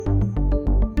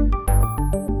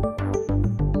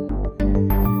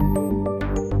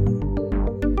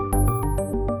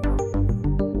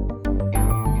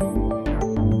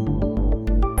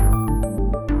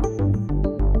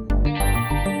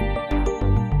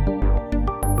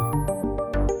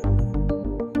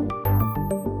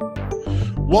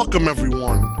Welcome,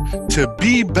 everyone, to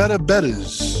Be Better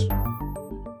Betters.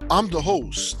 I'm the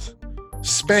host,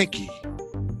 Spanky.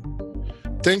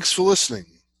 Thanks for listening.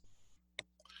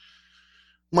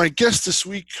 My guest this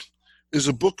week is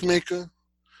a bookmaker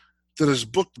that has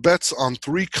booked bets on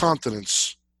 3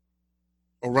 continents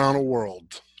around the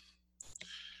world.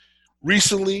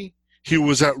 Recently, he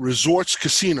was at Resorts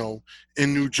Casino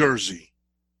in New Jersey.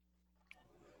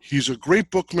 He's a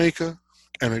great bookmaker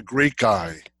and a great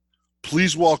guy.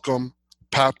 Please welcome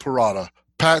Pat Parada.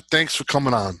 Pat, thanks for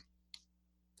coming on.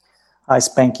 Hi,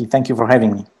 Spanky. Thank you for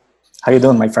having me. How you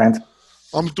doing, my friend?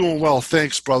 I'm doing well.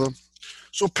 Thanks, brother.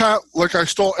 So, Pat, like I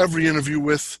start every interview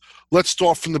with, let's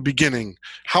start from the beginning.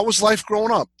 How was life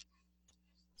growing up?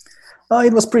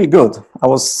 It was pretty good. I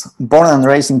was born and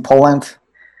raised in Poland,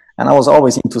 and I was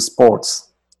always into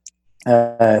sports.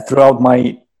 Throughout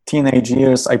my teenage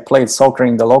years, I played soccer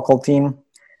in the local team.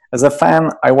 As a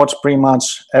fan, I watched pretty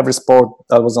much every sport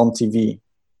that was on TV.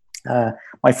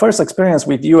 My first experience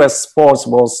with US sports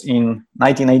was in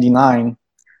 1989,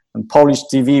 when Polish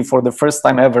TV for the first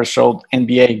time ever showed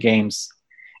NBA games.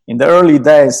 In the early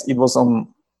days, it was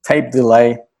on tape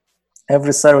delay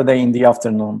every Saturday in the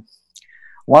afternoon.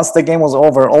 Once the game was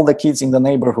over, all the kids in the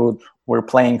neighborhood were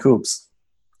playing hoops.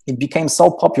 It became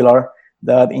so popular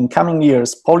that in coming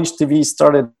years, Polish TV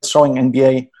started showing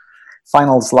NBA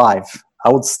finals live. I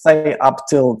would stay up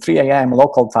till 3 a.m.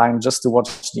 local time just to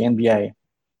watch the NBA.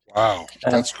 Wow,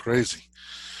 that's crazy.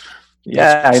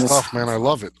 Yeah, that's good stuff, man. I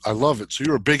love it. I love it. So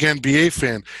you're a big NBA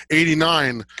fan.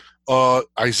 89,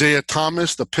 Isaiah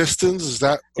Thomas, the Pistons, is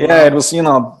that? Yeah, it was,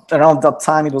 around that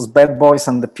time it was Bad Boys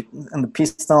and the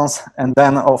Pistons, and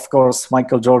then, of course,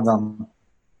 Michael Jordan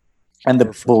and the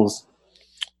Bulls.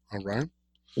 All right.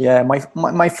 Yeah,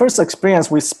 my first experience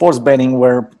with sports betting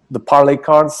were the parlay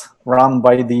cards run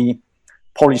by the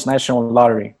Polish National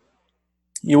Lottery.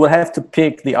 You will have to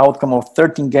pick the outcome of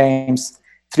 13 games,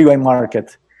 3-way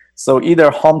market. So either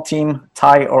home team,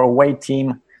 tie, or away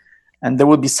team. And there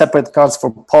will be separate cards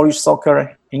for Polish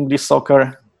soccer, English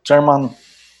soccer, German,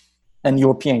 and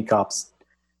European cups.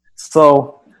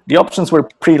 So the options were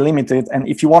pretty limited. And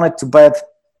if you wanted to bet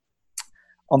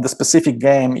on the specific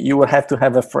game, you would have to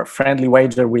have a friendly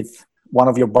wager with one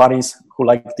of your buddies who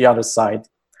liked the other side.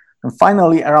 And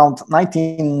finally, around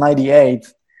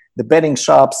 1998, the betting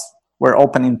shops were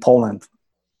open in Poland.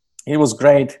 It was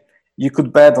great. You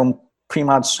could bet on pretty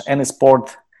much any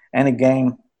sport, any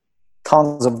game,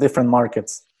 tons of different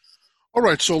markets. All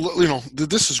right, so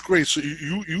this is great. So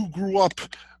you grew up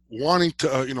wanting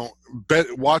to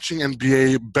bet, watching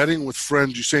NBA, betting with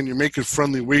friends. You're saying you're making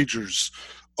friendly wagers.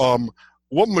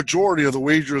 What majority of the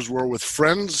wagers were with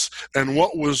friends, and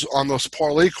what was on those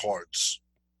parlay cards?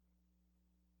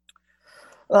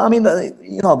 I mean,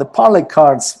 the parlay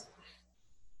cards,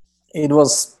 it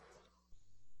was,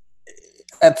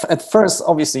 at first,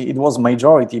 obviously, it was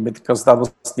majority because that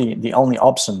was the only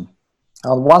option.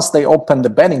 Once they opened the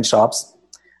betting shops,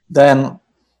 then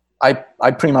I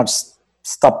pretty much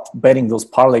stopped betting those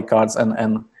parlay cards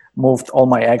and moved all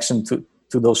my action to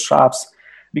those shops,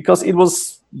 because it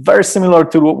was very similar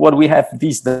to what we have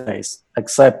these days,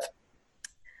 except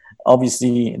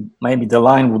obviously maybe the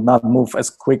line would not move as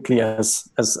quickly as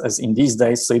in these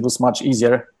days, so it was much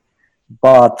easier.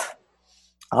 But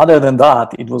other than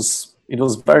that, it was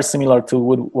very similar to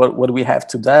what we have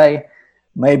today.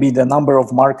 Maybe the number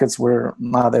of markets were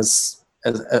not as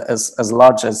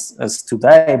large as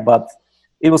today, but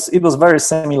it was very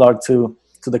similar to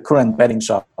the current betting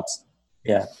shops.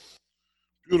 Yeah.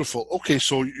 Beautiful. Okay,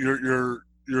 so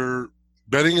you're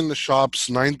betting in the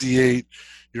shops, 98.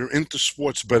 You're into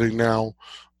sports betting now.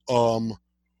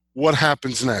 What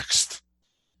happens next?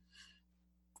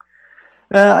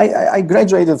 I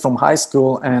graduated from high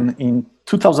school, and in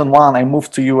 2001, I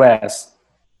moved to US.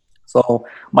 So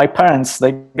my parents,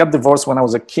 they got divorced when I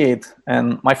was a kid,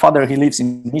 and my father, he lives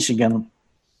in Michigan,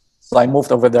 so I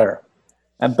moved over there.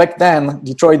 And back then,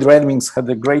 Detroit Red Wings had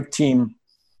a great team,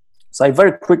 so I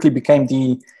very quickly became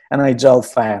the NHL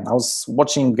fan. I was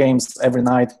watching games every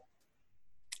night.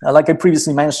 Like I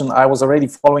previously mentioned, I was already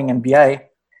following NBA,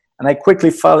 and I quickly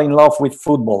fell in love with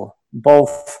football,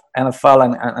 both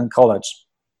NFL and college.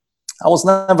 I was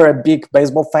never a big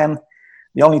baseball fan.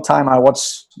 The only time I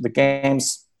watched the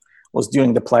games was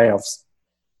during the playoffs.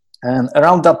 And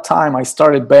around that time, I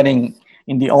started betting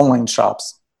in the online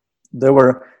shops. There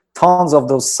were tons of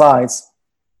those sites,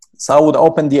 so I would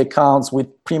open the accounts with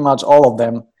pretty much all of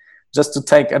them just to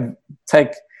take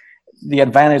the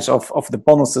advantage of the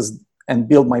bonuses and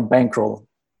build my bankroll.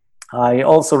 I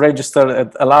also registered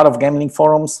at a lot of gambling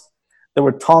forums. There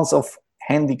were tons of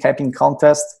handicapping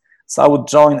contests, so I would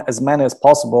join as many as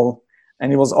possible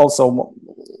and it was also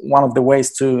one of the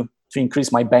ways to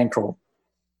increase my bankroll.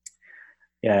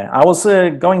 Yeah, I was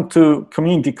going to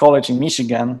community college in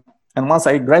Michigan, and once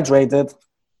I graduated,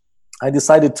 I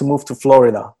decided to move to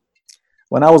Florida.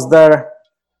 When I was there,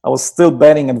 I was still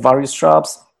betting at various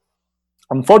shops.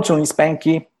 Unfortunately,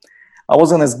 Spanky, I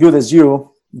wasn't as good as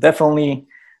you, definitely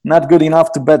not good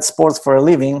enough to bet sports for a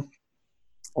living.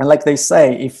 And like they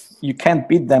say, if you can't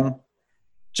beat them,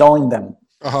 join them.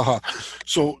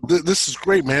 So this is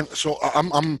great, man. So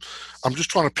I'm just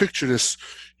trying to picture this.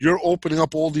 You're opening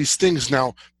up all these things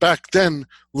now. Back then,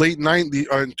 late '90s,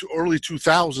 early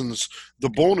 2000s, the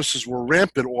bonuses were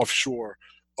rampant offshore.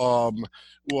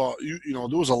 Well, you know,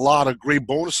 there was a lot of great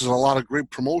bonuses and a lot of great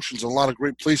promotions and a lot of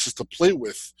great places to play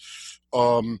with.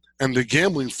 And the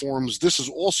gambling forums, this is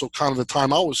also kind of the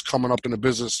time I was coming up in the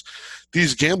business.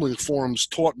 These gambling forums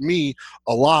taught me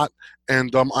a lot,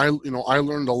 and I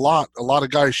learned a lot. A lot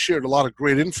of guys shared a lot of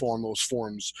great info on those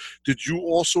forums. Did you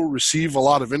also receive a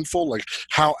lot of info? Like,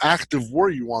 how active were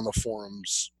you on the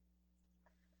forums?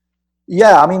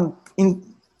 Yeah, I mean,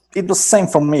 it was the same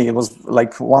for me. It was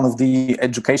like one of the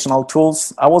educational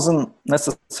tools. I wasn't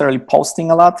necessarily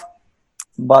posting a lot,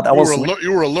 but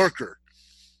You were a lurker.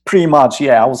 Pretty much,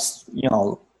 yeah. I was,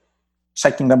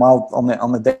 checking them out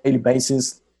on a daily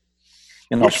basis.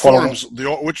 Which forums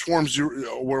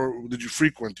did you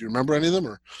frequent? Do you remember any of them?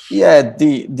 Or? Yeah,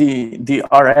 the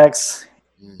RX,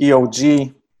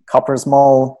 EOG, Copper's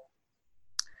Mall,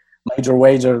 Major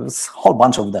Wagers, a whole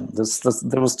bunch of them.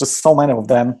 There was just so many of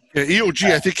them. Yeah,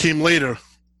 EOG I think came later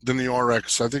than the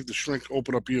RX. I think the shrink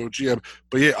opened up EOG.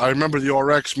 But yeah, I remember the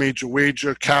RX, Major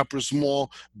Wager, Copper's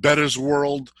Mall, Bettor's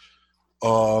World.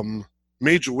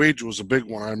 Major Wager was a big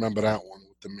one. I remember that one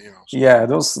with them. Yeah,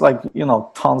 there was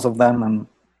tons of them, and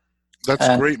that's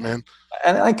great, man.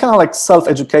 And I kind of like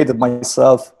self-educated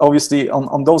myself. Obviously,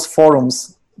 on those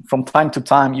forums, from time to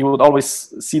time, you would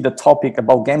always see the topic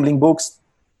about gambling books.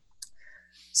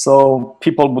 So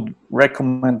people would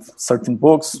recommend certain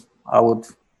books. I would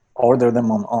order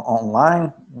them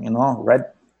online,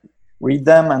 read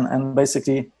them, and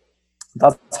basically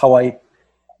that's how I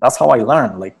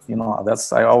learned.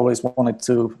 I always wanted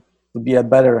to be a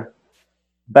better,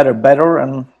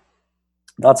 and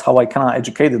that's how I kind of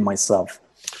educated myself.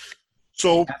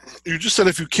 So you just said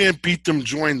if you can't beat them,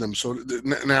 join them. So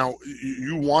now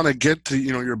you want to get to,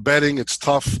 you're betting, it's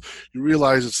tough. You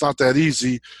realize it's not that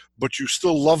easy, but you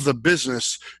still love the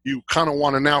business. You kind of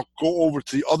want to now go over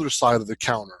to the other side of the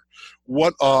counter.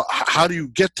 How do you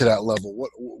get to that level?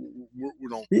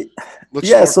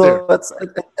 Let's start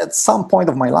there. At some point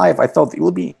of my life, I thought it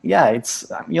would be, I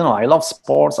love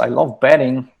sports. I love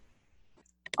betting.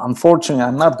 Unfortunately,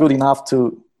 I'm not good enough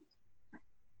to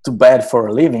bet for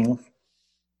a living,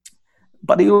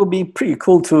 but it would be pretty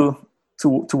cool to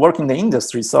work in the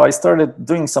industry. So I started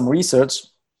doing some research,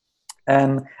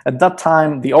 and at that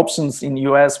time, the options in the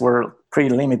US were pretty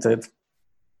limited.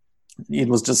 It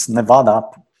was just Nevada.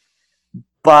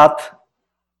 But,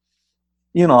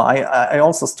 I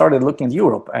also started looking at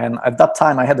Europe. And at that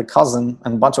time, I had a cousin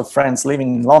and a bunch of friends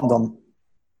living in London.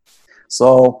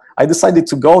 So I decided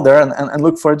to go there and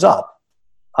look for a job.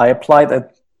 I applied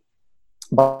at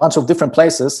a bunch of different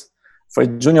places for a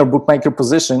junior bookmaker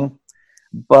position,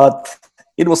 but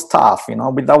it was tough,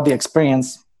 without the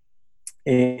experience,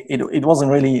 it wasn't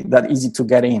really that easy to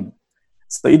get in.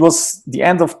 So it was the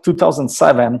end of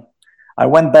 2007. I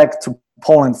went back to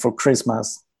Poland for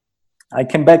Christmas. I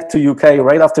came back to UK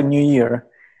right after New Year,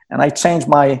 and I changed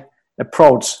my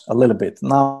approach a little bit.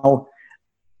 Now,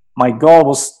 my goal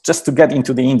was just to get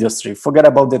into the industry. Forget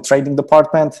about the trading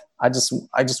department. I just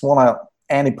want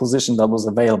any position that was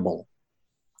available.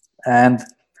 And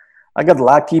I got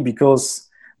lucky because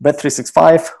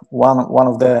Bet365, one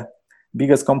of the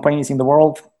biggest companies in the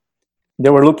world, they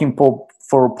were looking for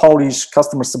a Polish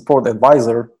customer support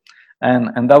advisor,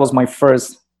 and that was my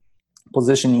first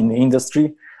position in the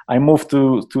industry. I moved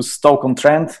to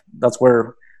Stoke-on-Trent. That's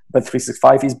where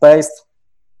Bet365 is based.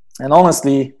 And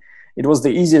honestly, it was the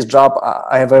easiest job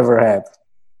I have ever had.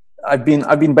 I've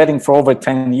been betting for over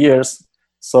 10 years.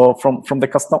 So from the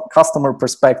customer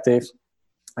perspective,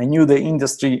 I knew the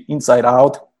industry inside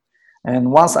out.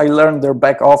 And once I learned their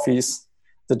back office,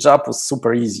 the job was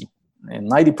super easy.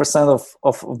 And 90%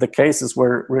 of the cases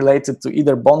were related to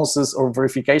either bonuses or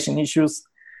verification issues.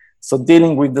 So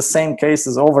dealing with the same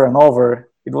cases over and over,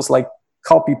 it was like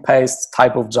copy-paste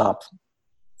type of job.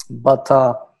 But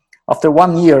after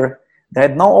 1 year, they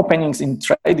had no openings in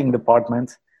trading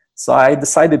department, so I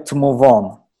decided to move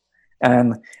on.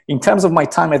 And in terms of my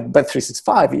time at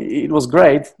Bet365, it was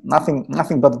great,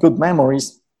 nothing but good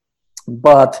memories.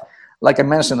 But like I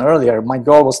mentioned earlier, my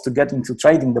goal was to get into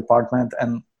trading department,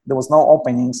 and there was no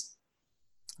openings.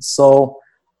 So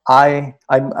I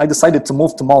decided to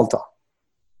move to Malta.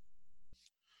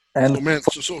 And So man,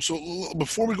 so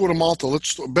before we go to Malta,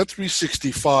 let's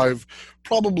Bet365.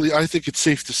 Probably, I think it's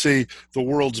safe to say the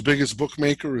world's biggest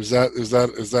bookmaker. Is that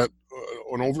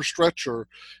an overstretch, or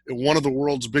one of the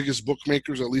world's biggest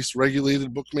bookmakers, at least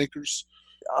regulated bookmakers?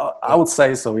 I would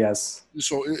say so, yes.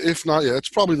 So if not, yeah, it's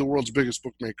probably the world's biggest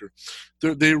bookmaker.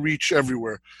 They reach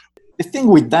everywhere. The thing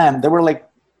with them, they were like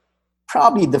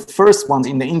probably the first ones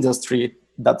in the industry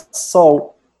that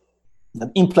saw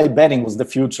that in-play betting was the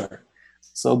future.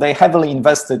 So they heavily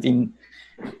invested in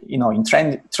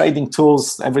trading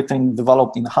tools, everything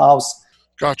developed in-house.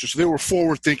 Gotcha. So they were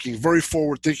forward-thinking, very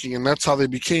forward-thinking, and that's how they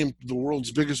became the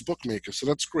world's biggest bookmaker. So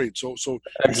that's great. So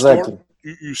Exactly.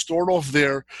 You start off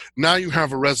there. Now you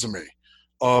have a resume,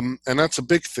 and that's a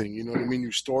big thing. You know what I mean?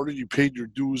 You started, you paid your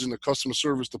dues in the customer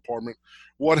service department.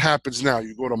 What happens now?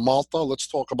 You go to Malta. Let's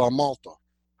talk about Malta.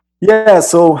 Yeah.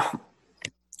 So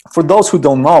for those who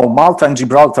don't know, Malta and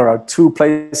Gibraltar are two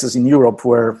places in Europe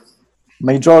where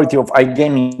majority of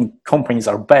iGaming companies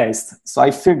are based. So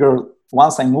I figure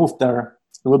once I move there,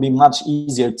 it will be much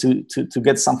easier to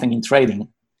get something in trading.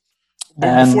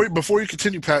 But before you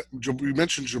continue, Pat, you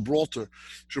mentioned Gibraltar.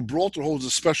 Gibraltar holds a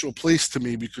special place to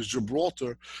me because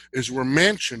Gibraltar is where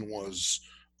Mansion was,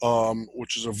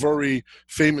 which is a very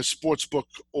famous sports book,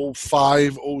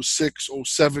 05, 06,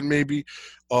 07 maybe.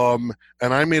 And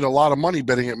I made a lot of money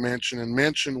betting at Mansion, and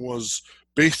Mansion was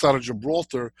based out of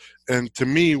Gibraltar, and to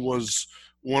me it was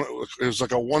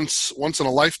like a once in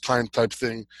a lifetime type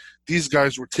thing. These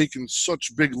guys were taking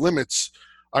such big limits.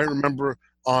 I remember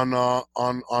on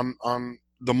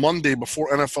the Monday before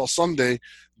NFL Sunday,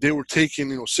 they were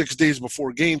taking 6 days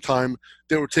before game time.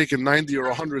 They were taking 90 or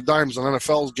 100 dimes on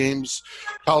NFL games,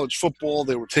 college football.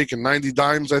 They were taking 90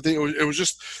 dimes. I think it was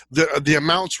just the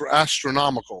amounts were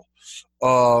astronomical.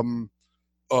 Do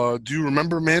you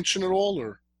remember Mansion at all,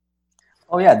 or?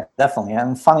 Oh yeah, definitely.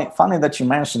 And funny that you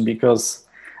mentioned, because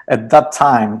at that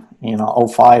time,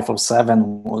 05 or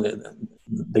 07,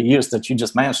 the years that you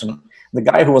just mentioned, the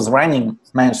guy who was running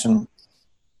Mansion,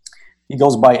 he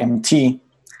goes by MT.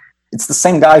 It's the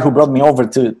same guy who brought me over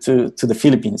to the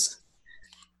Philippines.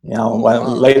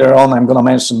 Later on, I'm going to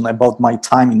mention about my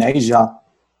time in Asia.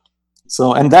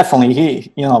 So, and definitely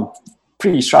he,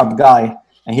 pretty sharp guy,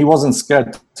 and he wasn't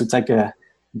scared to take a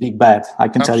big bet. I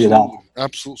can tell you that.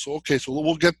 Absolutely. So, okay, so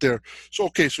we'll get there. So,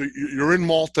 okay, so you're in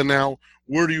Malta now.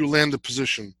 Where do you land the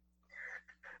position?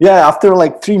 Yeah, after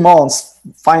like 3 months,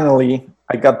 finally,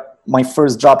 I got my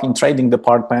first job in trading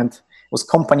department. It was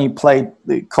company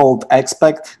called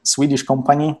Expect, Swedish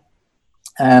company.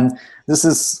 And this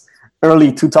is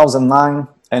early 2009,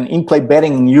 and in-play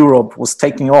betting in Europe was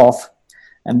taking off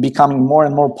and becoming more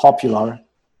and more popular.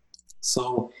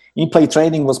 So in-play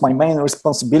trading was my main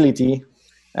responsibility,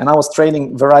 and I was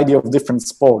trading a variety of different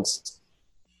sports.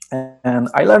 And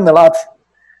I learned a lot,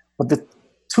 but the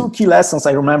 2 key lessons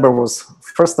I remember was,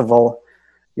 first of all,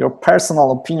 your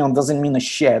personal opinion doesn't mean a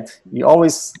shit. You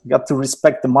always got to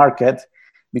respect the market,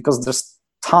 because there's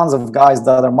tons of guys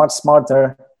that are much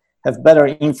smarter, have better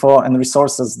info and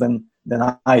resources than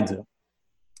I do.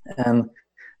 And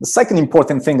the second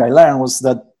important thing I learned was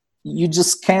that you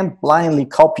just can't blindly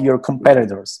copy your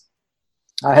competitors.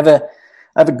 I have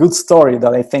a good story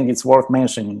that I think it's worth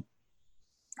mentioning.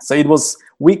 So it was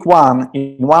week 1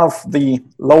 in one of the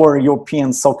lower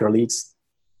European soccer leagues.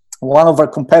 One of our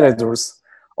competitors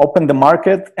opened the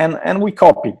market, and we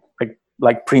copied,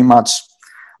 like pretty much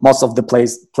most of the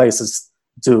places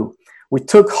do. We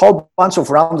took a whole bunch of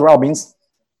round robins,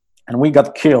 and we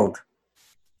got killed.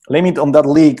 Limits on that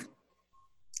league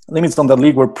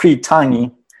were pretty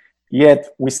tiny,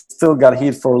 yet we still got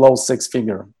hit for low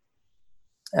 6-figure.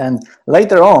 And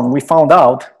later on, we found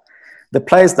out the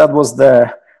place that was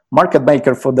the market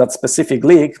maker for that specific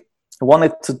league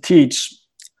wanted to teach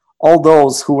all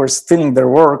those who were stealing their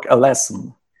work a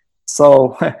lesson.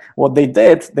 So what they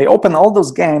did, they opened all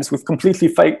those games with completely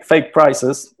fake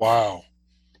prices. Wow.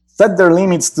 Set their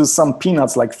limits to some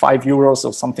peanuts, like €5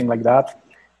 or something like that.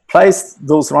 Placed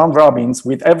those round robins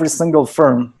with every single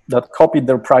firm that copied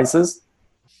their prices.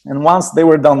 And once they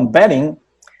were done betting,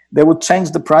 they would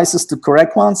change the prices to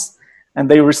correct ones, and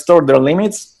they restored their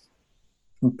limits.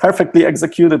 Perfectly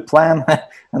executed plan,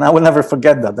 and I will never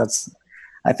forget that.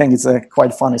 I think it's a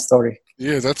quite funny story.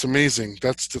 Yeah, that's amazing.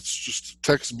 That's just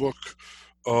textbook.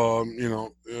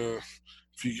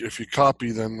 If you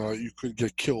copy, then you could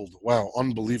get killed. Wow,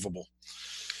 unbelievable.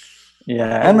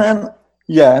 Yeah,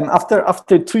 and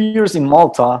after 2 years in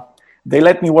Malta, they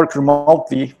let me work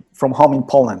remotely from home in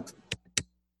Poland.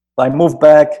 I moved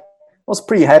back. I was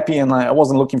pretty happy, and I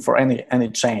wasn't looking for any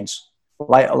change.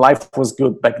 Life was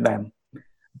good back then.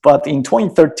 But in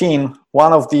 2013,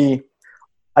 one of the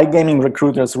iGaming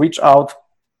recruiters reached out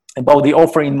about the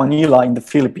offer in Manila in the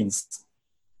Philippines.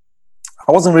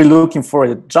 I wasn't really looking for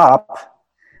a job,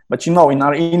 but in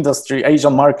our industry,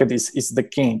 Asian market is the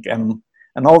king,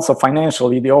 and also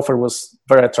financially, the offer was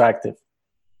very attractive.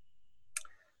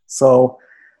 So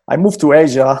I moved to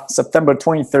Asia, September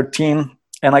 2013,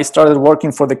 and I started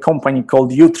working for the company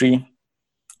called U3,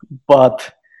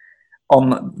 but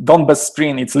on Donbest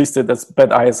screen, it's listed as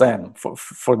BetISN,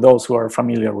 for those who are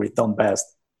familiar with Donbest.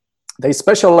 They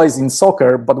specialize in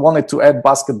soccer, but wanted to add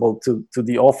basketball to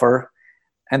the offer,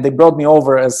 and they brought me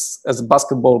over as a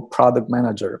basketball product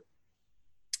manager.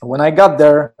 When I got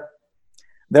there,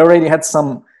 they already had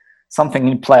something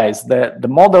in place. The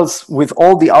models with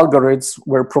all the algorithms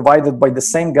were provided by the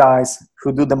same guys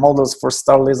who do the models for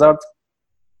StarLizard.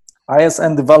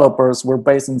 ISN developers were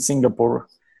based in Singapore,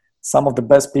 some of the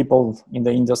best people in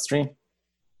the industry.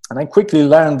 And I quickly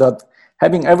learned that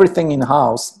having everything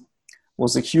in-house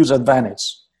was a huge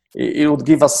advantage. It would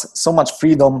give us so much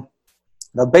freedom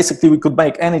that basically we could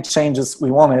make any changes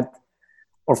we wanted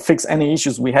or fix any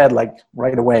issues we had like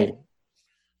right away.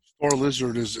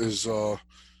 StarLizard is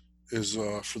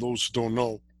for those who don't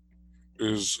know,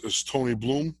 is Tony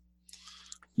Bloom.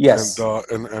 Yes.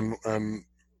 And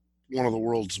one of the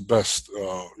world's best,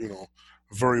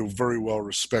 very, very well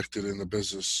respected in the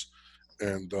business,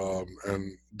 and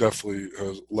definitely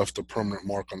has left a permanent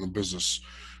mark on the business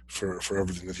for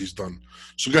everything that he's done.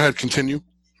 So go ahead, continue.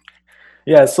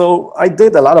 Yeah, so I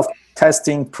did a lot of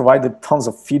testing, provided tons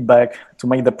of feedback to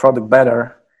make the product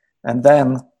better, and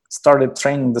then started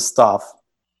training the staff.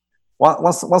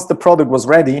 Once the product was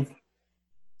ready,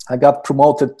 I got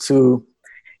promoted to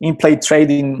in-play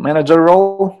trading manager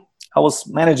role. I was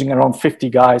managing around 50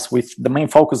 guys with the main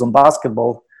focus on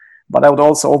basketball, but I would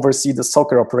also oversee the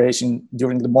soccer operation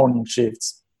during the morning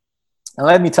shifts. And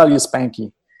let me tell you,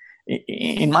 Spanky,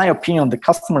 in my opinion, the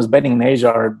customers betting in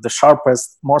Asia are the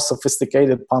sharpest, more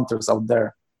sophisticated punters out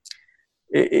there.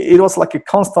 It was like a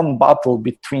constant battle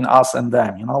between us and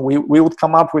them. We would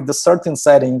come up with the certain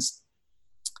settings.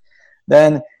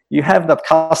 Then you have that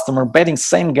customer betting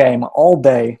same game all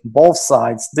day, both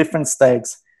sides, different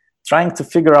stakes, trying to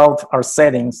figure out our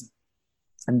settings.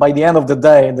 And by the end of the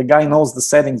day, the guy knows the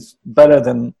settings better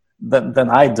than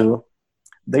I do.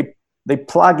 They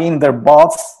plug in their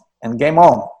bots and game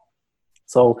on.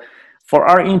 So for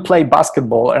our in-play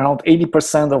basketball, around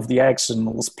 80% of the action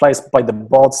was placed by the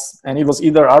bots, and it was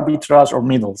either arbitrage or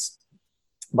middles.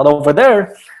 But over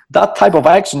there, that type of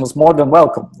action was more than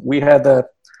welcome. We had a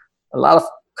lot of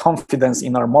confidence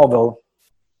in our model,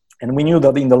 and we knew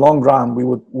that in the long run, we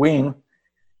would win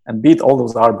and beat all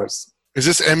those arbors. Is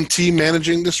this MT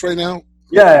managing this right now?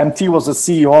 Yeah, MT was the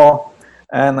CEO,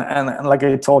 and like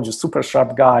I told you, super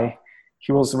sharp guy.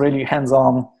 He was really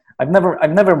hands-on. I've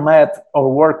never met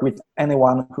or worked with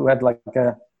anyone who had like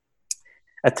a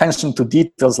attention to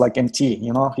details like MT.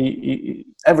 He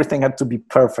everything had to be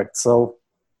perfect. So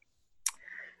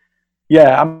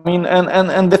yeah, I mean,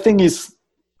 and the thing is,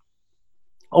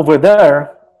 over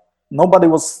there, nobody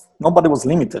was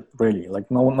limited really. Like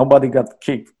nobody got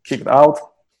kicked out.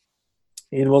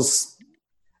 It was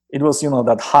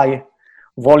that high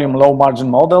volume, low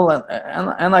margin model,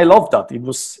 and I loved that.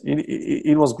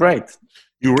 It was great.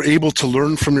 You were able to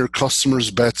learn from your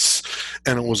customers' bets,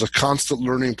 and it was a constant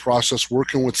learning process,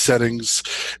 working with settings,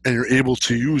 and you're able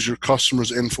to use your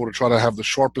customers' info to try to have the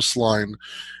sharpest line,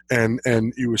 and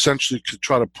you essentially could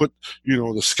try to put,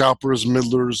 the scalpers,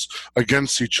 middlers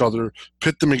against each other,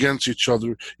 pit them against each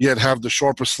other, yet have the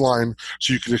sharpest line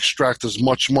so you could extract as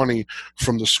much money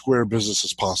from the square business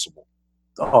as possible.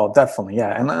 Oh, definitely,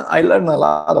 yeah. And I learned a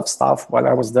lot of stuff while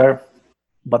I was there,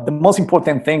 but the most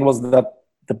important thing was that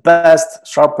the best,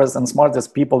 sharpest, and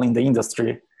smartest people in the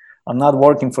industry are not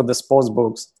working for the sports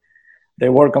books. They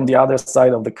work on the other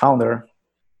side of the counter.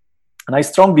 And I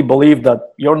strongly believe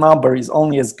that your number is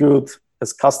only as good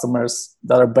as customers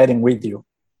that are betting with you.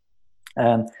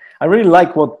 And I really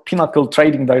like what Pinnacle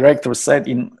Trading Director said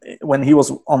when he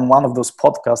was on one of those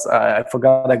podcasts. I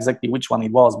forgot exactly which one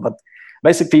it was, but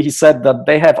basically he said that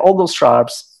they have all those sharp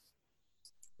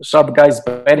guys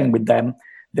betting with them.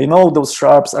 They know those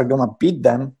sharps are going to beat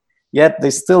them, yet they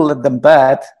still let them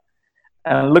bet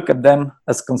and look at them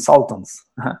as consultants.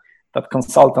 That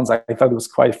consultants, I thought it was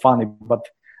quite funny. But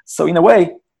so in a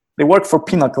way, they work for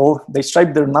Pinnacle, they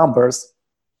shape their numbers,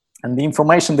 and the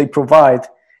information they provide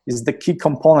is the key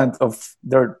component of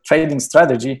their trading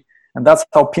strategy. And that's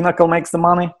how Pinnacle makes the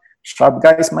money, sharp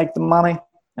guys make the money,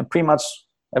 and pretty much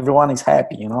everyone is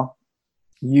happy,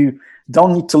 You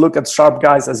don't need to look at sharp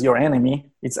guys as your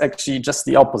enemy. It's actually just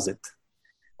the opposite.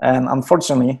 And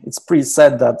unfortunately, it's pretty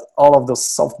sad that all of those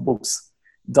soft books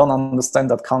don't understand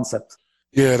that concept.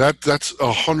 Yeah, that's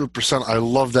 100%. I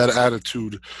love that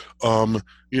attitude.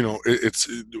 It's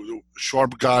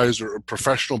sharp guys or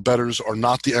professional bettors are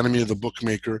not the enemy of the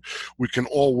bookmaker. We can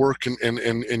all work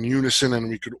in unison, and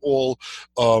we could all,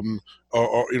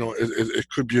 it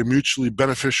could be a mutually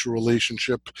beneficial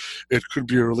relationship. It could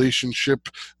be a relationship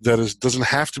that doesn't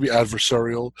have to be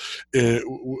adversarial.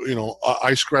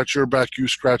 I scratch your back, you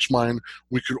scratch mine.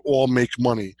 We could all make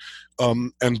money.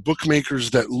 And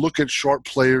bookmakers that look at sharp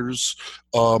players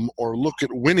or look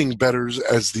at winning bettors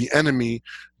as the enemy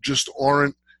just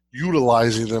aren't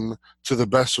utilizing them to the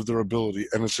best of their ability,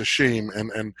 and it's a shame.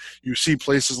 And you see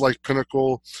places like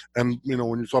Pinnacle, and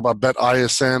when you talk about Bet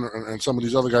ISN and some of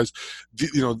these other guys,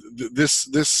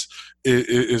 this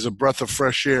is a breath of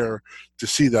fresh air to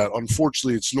see that.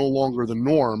 Unfortunately, it's no longer the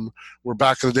norm. Where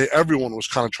back in the day, everyone was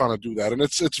kind of trying to do that, and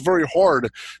it's very hard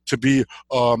to be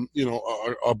a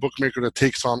bookmaker that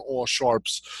takes on all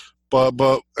sharps.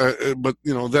 But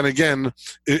then again,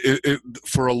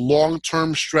 for a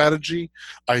long-term strategy,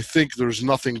 I think there's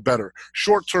nothing better.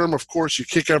 Short-term, of course, you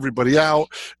kick everybody out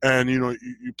and you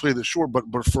play the short.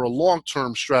 But for a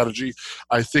long-term strategy,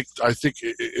 I think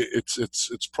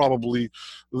it's probably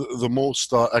the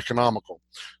most economical.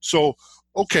 So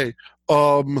okay,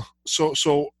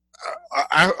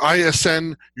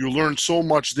 ISN, you learned so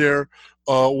much there.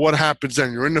 What happens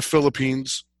then? You're in the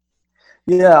Philippines.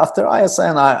 Yeah, after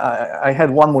ISN, I had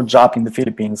one more job in the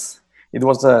Philippines. It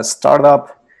was a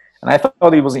startup, and I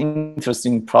thought it was an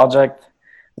interesting project.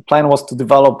 The plan was to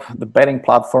develop the betting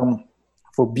platform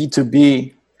for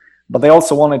B2B, but they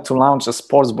also wanted to launch a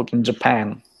sports book in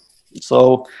Japan.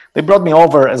 So they brought me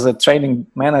over as a trading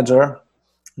manager.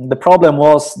 The problem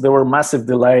was there were massive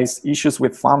delays, issues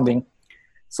with funding.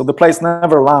 So the place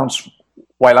never launched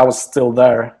while I was still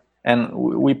there, and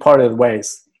we parted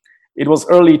ways. It was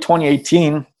early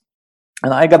 2018,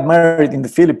 and I got married in the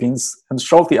Philippines. And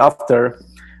shortly after,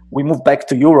 we moved back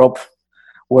to Europe,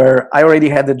 where I already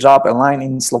had a job aligned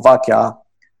in Slovakia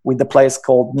with the place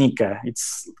called Nike.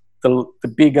 It's the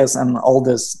biggest and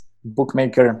oldest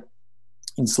bookmaker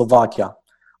in Slovakia.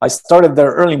 I started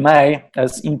there early May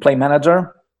as in-play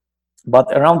manager, but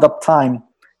around that time,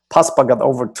 PASPA got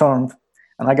overturned,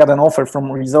 and I got an offer from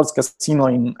Resorts Casino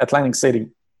in Atlantic City.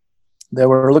 They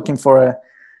were looking for a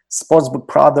sportsbook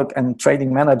product and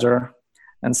trading manager.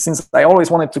 And since I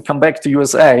always wanted to come back to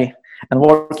USA and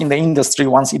work in the industry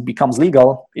once it becomes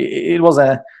legal, it was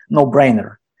a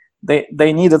no-brainer.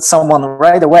 They needed someone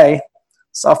right away.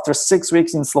 So after 6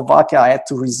 weeks in Slovakia, I had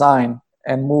to resign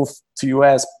and move to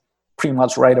US pretty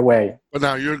much right away. But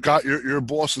now your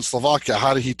boss in Slovakia,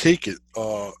 how did he take it?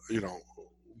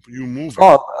 You moved.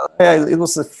 Oh, yeah, it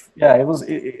was a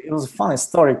funny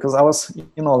story because I was,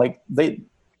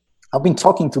 I've been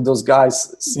talking to those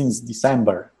guys since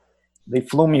December. They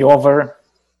flew me over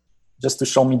just to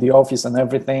show me the office and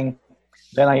everything.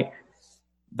 Then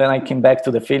I came back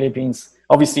to the Philippines.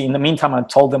 Obviously, in the meantime, I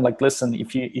told them, like, listen,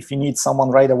 if you need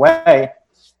someone right away,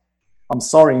 I'm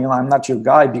sorry, I'm not your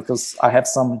guy because I have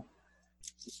some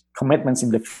commitments in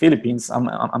the Philippines.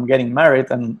 I'm getting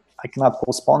married and I cannot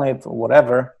postpone it or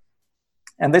whatever.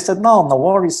 And they said, no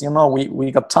worries.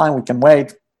 We got time. We can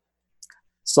wait.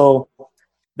 So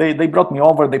they brought me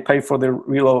over. They paid for the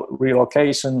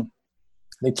relocation.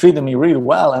 They treated me really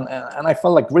well, and I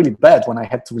felt like really bad when I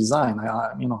had to resign.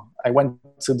 I went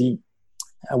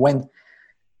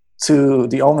to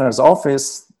the owner's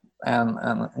office, and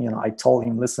I told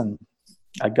him, listen,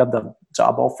 I got the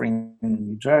job offering in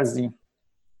New Jersey.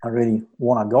 I really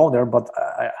want to go there, but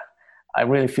I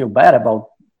really feel bad about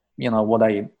what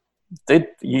I did.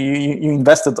 You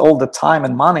invested all the time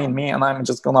and money in me, and I'm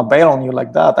just gonna bail on you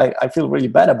like that. I feel really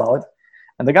bad about it.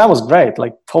 And the guy was great,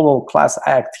 like total class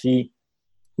act. He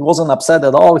wasn't upset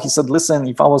at all. He said, listen,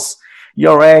 if I was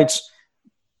your age,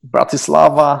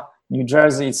 Bratislava, New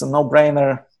Jersey, it's a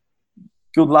no-brainer.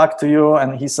 Good luck to you.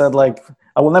 And he said, like,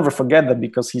 I will never forget that,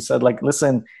 because he said, like,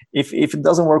 listen, if it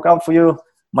doesn't work out for you,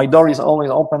 my door is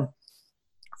always open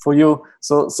for you.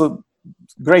 So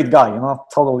great guy,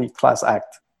 totally class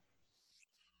act.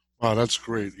 Wow, that's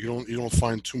great. You don't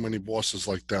find too many bosses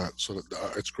like that. So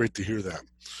it's great to hear that.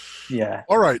 Yeah.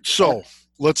 All right, so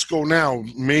let's go now.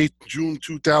 June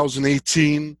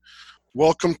 2018.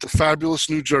 Welcome to fabulous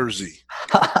New Jersey.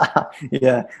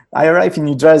 Yeah, I arrived in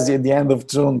New Jersey at the end of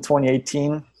June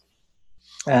 2018,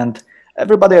 and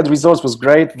everybody at Resorts was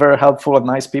great, very helpful and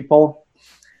nice people.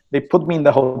 They put me in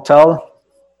the hotel,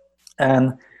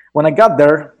 and When I got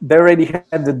there, they already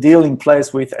had the deal in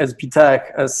place with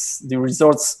SBTech as the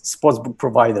resort's sportsbook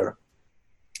provider.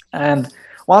 And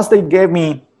once they gave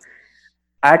me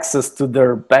access to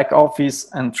their back office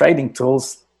and trading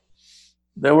tools,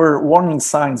 there were warning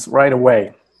signs right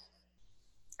away.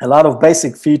 A lot of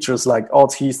basic features like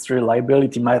odds history,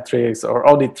 liability metrics, or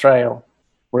audit trail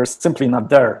were simply not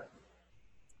there.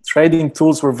 Trading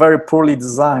tools were very poorly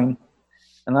designed,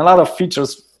 and a lot of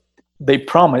features they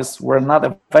promised were not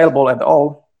available at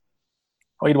all,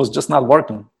 or it was just not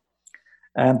working.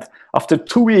 And after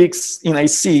 2 weeks in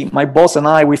AC, my boss and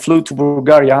I, we flew to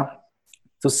Bulgaria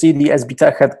to see the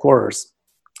SBTech headquarters.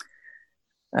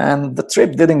 And the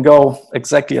trip didn't go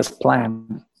exactly as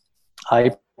planned.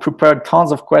 I prepared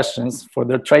tons of questions for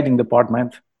their trading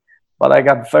department, but I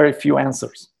got very few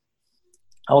answers.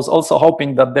 I was also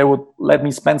hoping that they would let me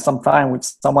spend some time with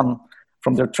someone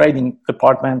from their trading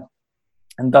department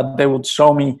and that they would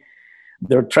show me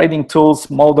their trading tools,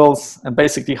 models, and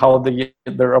basically how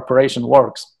their operation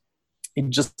works. It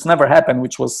just never happened,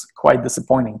 which was quite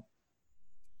disappointing.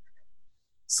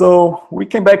 So we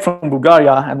came back from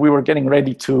Bulgaria and we were getting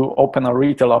ready to open a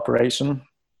retail operation.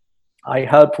 I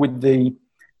helped with the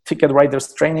ticket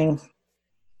writers training,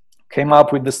 came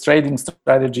up with this trading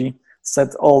strategy,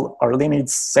 set all our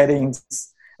limits,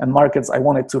 settings, and markets I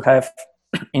wanted to have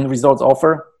in Resort's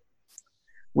offer.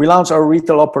 We launched our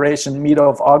retail operation mid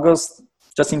of August,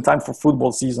 just in time for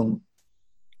football season.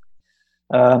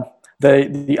 The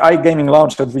iGaming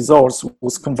launch at Resorts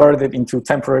was converted into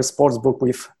temporary sportsbook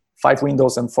with 5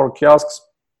 windows and 4 kiosks.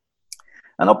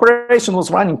 And operation was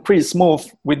running pretty smooth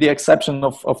with the exception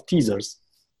of teasers.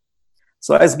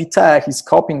 So SBTech is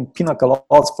copying Pinnacle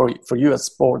odds for US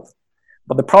sport.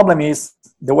 But the problem is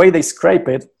the way they scrape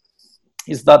it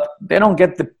is that they don't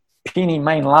get the penny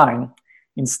main line.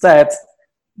 Instead,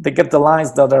 they get the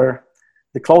lines that are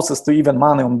the closest to even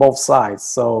money on both sides.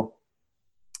 So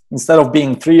instead of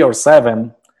being 3 or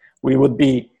 7, we would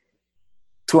be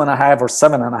 2.5 or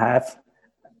 7.5.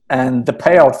 And the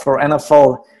payout for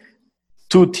NFL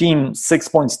 2-team 6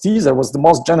 points teaser was the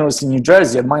most generous in New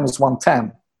Jersey at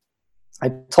 -110. I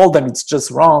told them it's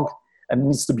just wrong and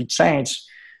needs to be changed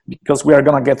because we are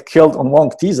going to get killed on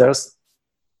long teasers,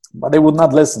 but they would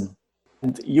not listen.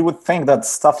 And you would think that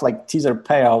stuff like teaser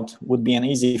payout would be an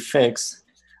easy fix,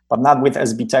 but not with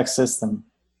SBTech system.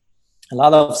 A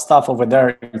lot of stuff over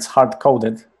there, it's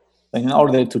hard-coded. And in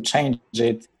order to change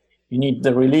it, you need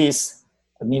the release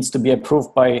that needs to be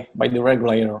approved by the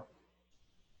regulator.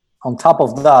 On top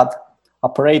of that,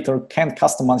 operator can't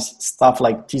customize stuff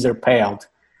like teaser payout.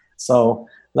 So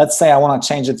let's say I want to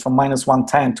change it from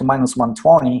 -110 to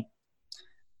 -120,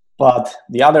 but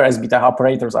the other SBTech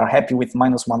operators are happy with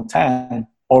 -110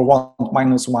 or want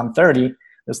 -130.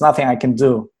 There's nothing I can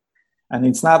do. And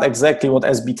it's not exactly what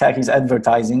SBTech is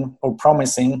advertising or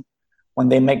promising when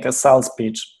they make a sales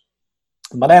pitch.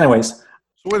 But anyways.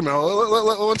 So wait a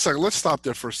minute, one second. Let's stop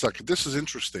there for a second. This is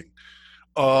interesting.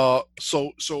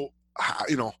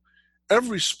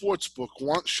 Every sports book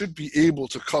should be able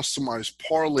to customize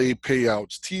parlay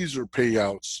payouts, teaser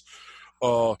payouts,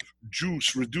 juice,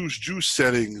 reduced juice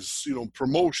settings,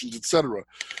 promotions, etc.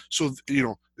 So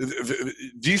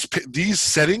these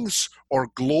settings are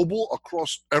global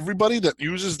across everybody that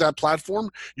uses that platform.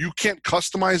 You can't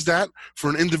customize that for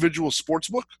an individual sports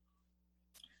book.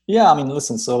 Yeah, I mean,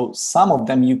 listen. So some of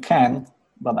them you can,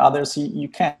 but others you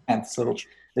can't. So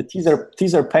the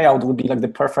teaser payout would be like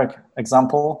the perfect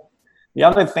example. The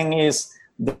other thing is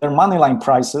their moneyline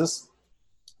prices.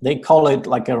 They call it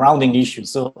like a rounding issue.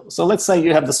 So let's say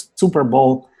you have the Super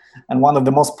Bowl and one of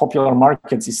the most popular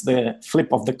markets is the flip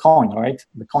of the coin, right?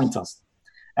 The coin toss.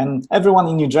 And everyone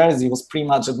in New Jersey was pretty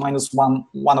much at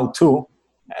 -102.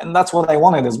 And that's what I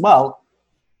wanted as well.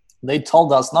 They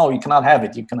told us, no, you cannot have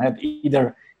it. You can have either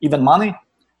even money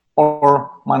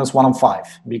or -105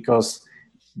 because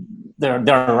they're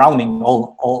rounding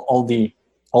all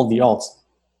the odds.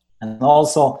 And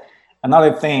also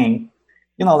another thing,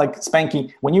 like Spanky,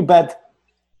 when you bet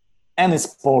any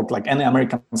sport, like any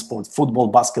American sport, football,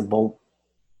 basketball,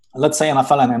 let's say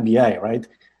NFL and NBA, right?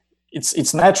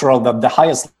 It's natural that the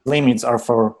highest limits are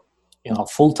for,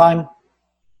 full time.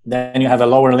 Then you have a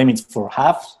lower limit for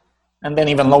half, and then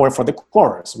even lower for the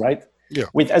quarters, right? Yeah.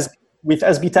 With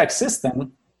SBTech system,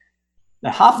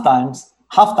 the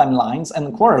halftime lines and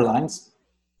quarter lines,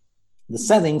 the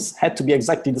settings had to be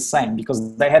exactly the same because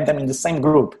they had them in the same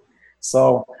group. So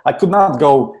I could not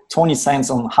go 20 cents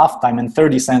on halftime and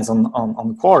 30 cents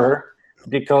on quarter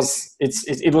because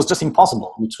it was just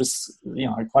impossible, which was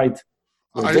quite.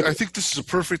 I think this is a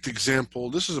perfect example.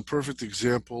 This is a perfect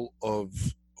example of,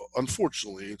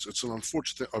 unfortunately, it's an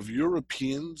unfortunate of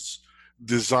Europeans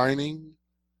designing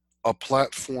a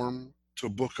platform to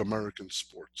book American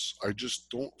sports. I just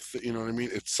don't think, you know what I mean?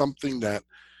 It's something that,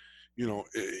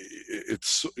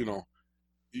 it's,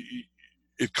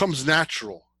 it comes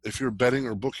natural if you're betting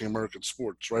or booking American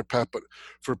sports, right, Pat? But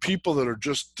for people that are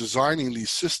just designing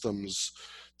these systems,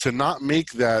 to not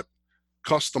make that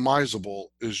customizable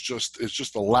is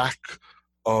just a lack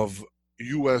of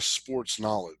U.S. sports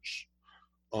knowledge.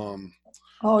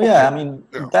 Oh yeah, okay. I mean,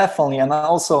 definitely. And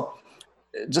also,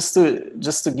 just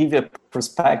to give you a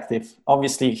perspective,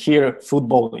 obviously here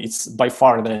football is by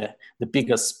far the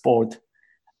biggest sport,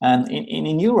 and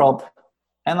in Europe,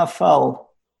 NFL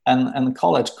and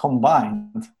college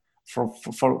combined for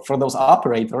those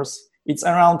operators, it's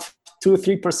around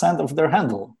 2-3% of their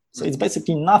handle. So it's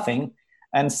basically nothing.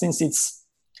 And since it's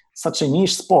such a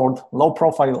niche sport, low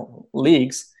profile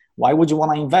leagues, why would you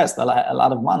want to invest a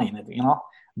lot of money in it,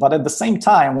 But at the same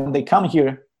time, when they come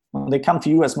to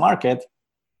US market,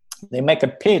 they make a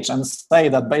pitch and say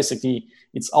that basically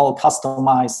it's all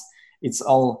customized, it's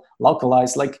all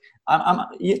localized. Like,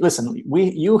 listen,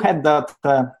 we had that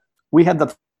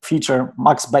feature,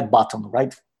 Max Bet button,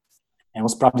 right? It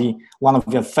was probably one of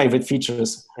your favorite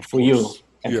features for you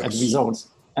at resorts.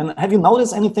 And have you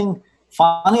noticed anything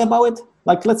funny about it?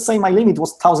 Like, let's say my limit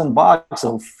was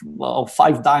 $1,000 or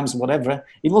 5 dimes, whatever.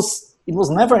 It was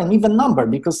never an even number,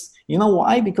 because you know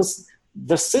why? Because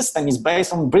the system is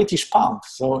based on British pound.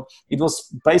 So it was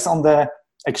based on the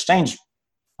exchange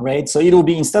rate. So it will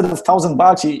be, instead of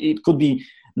 $1,000, it could be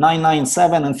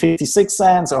 997 and 56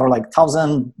 cents, or like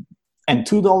 $1,002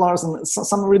 and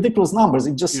some ridiculous numbers.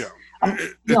 It just,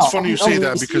 it's funny you say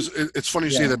that, because it's funny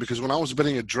you say that, because when I was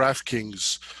betting at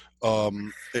DraftKings,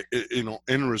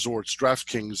 in resorts,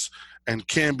 DraftKings and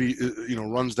Kambi,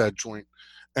 runs that joint.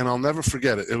 And I'll never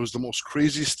forget it. It was the most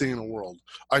craziest thing in the world.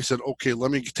 I said, okay,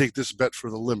 let me take this bet for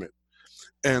the limit.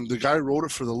 And the guy wrote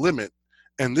it for the limit.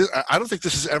 And I don't think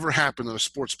this has ever happened in a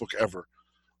sports book ever,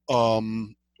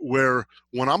 where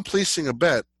when I'm placing a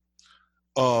bet,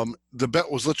 the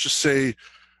bet was, let's just say,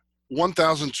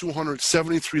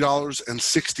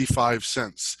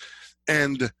 $1,273.65.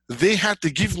 And they had to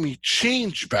give me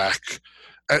change back,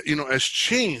 as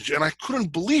change. And I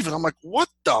couldn't believe it. I'm like, what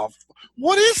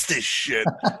is this shit?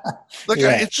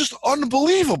 It's just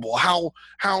unbelievable how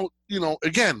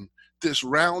again, this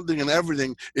rounding and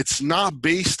everything, it's not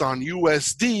based on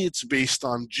USD, it's based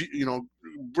on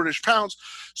British pounds.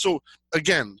 So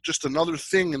again, just another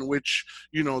thing in which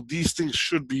these things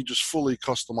should be just fully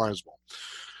customizable.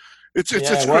 It's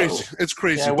crazy. It's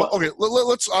crazy. Yeah, but okay,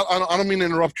 let's. I don't mean to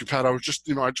interrupt you, Pat. I was just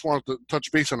I just wanted to touch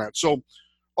base on that. So,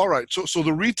 all right. So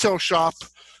the retail shop,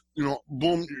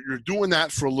 boom, you're doing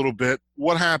that for a little bit.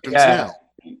 What happens now?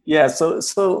 Yeah. So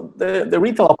the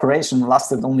retail operation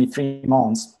lasted only 3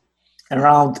 months.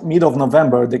 Around mid of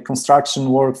November, the construction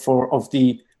work of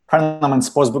the permanent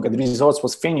sportsbook at resorts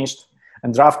was finished,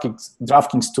 and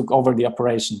DraftKings took over the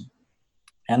operation.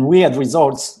 And we at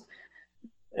Resorts,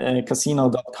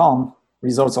 casino.com,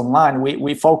 Resorts Online,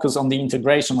 we focus on the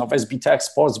integration of SBTech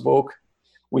Sportsbook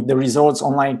with the Resorts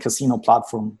Online casino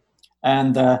platform.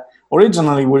 And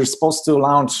originally we were supposed to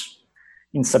launch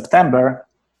in September,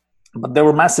 but there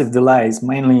were massive delays,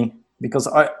 mainly because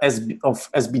of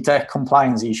SBTech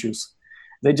compliance issues.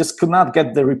 They just could not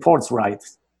get the reports right.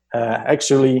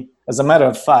 Actually, as a matter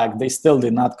of fact, they still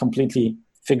did not completely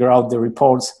figure out the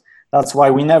reports. That's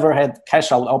why we never had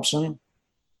cash out option.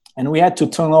 And we had to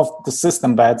turn off the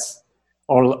system bets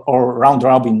or round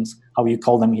robins, how you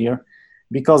call them here,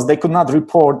 because they could not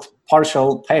report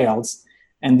partial payouts,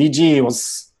 and DG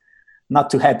was not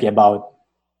too happy about it.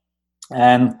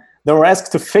 And they were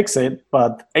asked to fix it,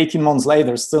 but 18 months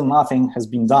later, still nothing has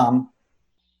been done.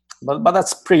 But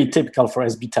that's pretty typical for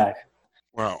SBTech.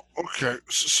 Wow. Okay.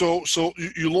 So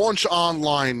you launch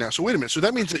online now. So wait a minute. So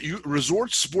that means that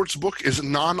Resort Sportsbook is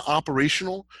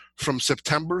non-operational from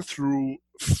September through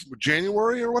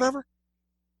January or whatever?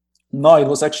 No, it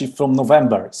was actually from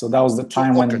November. So that was the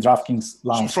time when DraftKings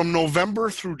launched. So from November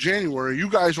through January, you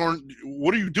guys aren't.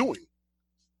 What are you doing?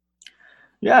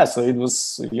 Yeah, so it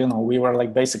was, we were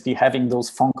like basically having those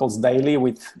phone calls daily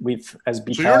with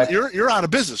SBTech. So you're out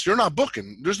of business. You're not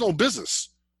booking. There's no business.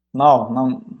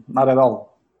 No, not at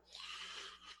all.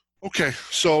 Okay,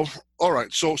 so all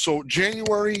right, so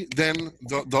January, then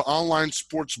the online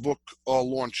sports book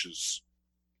launches.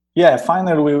 Yeah,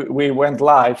 finally we went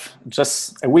live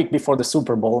just a week before the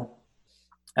Super Bowl,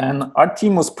 and our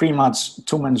team was pretty much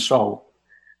two-man show.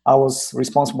 I was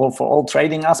responsible for all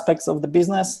trading aspects of the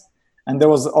business, and there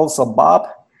was also Bob.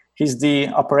 He's the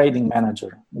operating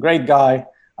manager. Great guy.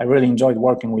 I really enjoyed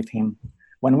working with him.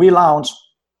 When we launched,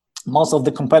 most of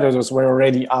the competitors were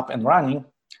already up and running,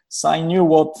 So I knew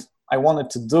what I wanted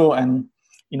to do and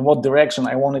in what direction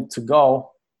I wanted to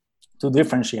go to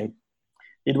differentiate.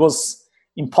 It was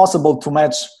impossible to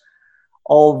match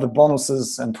all the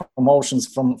bonuses and promotions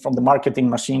from the marketing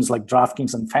machines like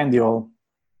DraftKings and FanDuel.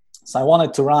 So I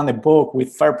wanted to run a book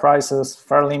with fair prices,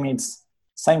 fair limits,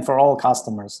 same for all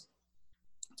customers.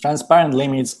 Transparent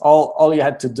limits, all you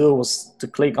had to do was to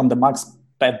click on the max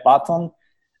bet button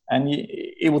and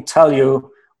it would tell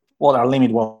you what our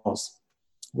limit was.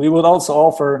 We would also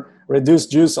offer reduced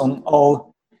juice on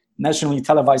all nationally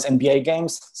televised NBA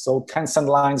games, so 10-cent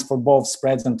lines for both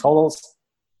spreads and totals.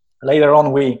 Later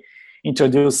on, we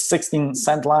introduced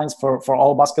 16-cent lines for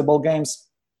all basketball games.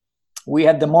 We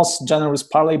had the most generous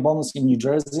parlay bonus in New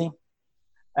Jersey.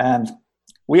 And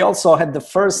we also had the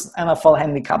first NFL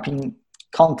handicapping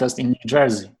contest in New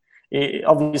Jersey.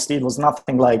 Obviously, it was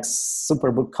nothing like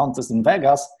Superbook contest in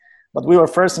Vegas, but we were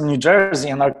first in New Jersey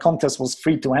and our contest was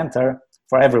free to enter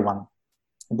for everyone.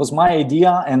 It was my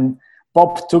idea and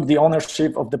Bob took the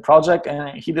ownership of the project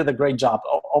and he did a great job.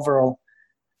 Overall,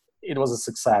 it was a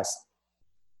success.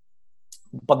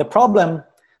 But the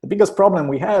biggest problem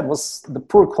we had was the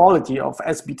poor quality of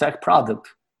SB Tech product.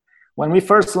 When we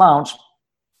first launched,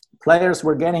 players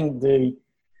were getting the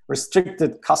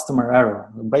restricted customer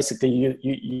error. Basically,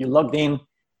 you logged in,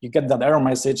 you get that error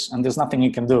message, and there's nothing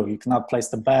you can do. You cannot place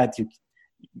the bet,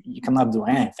 you cannot do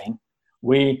anything.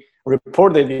 We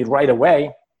reported it right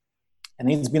away,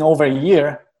 and it's been over a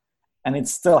year, and it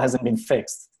still hasn't been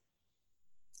fixed.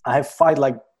 I have filed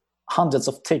like hundreds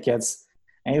of tickets,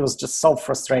 and it was just so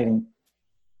frustrating.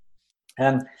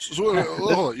 And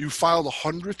so you filed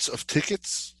hundreds of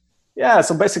tickets? Yeah,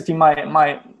 so basically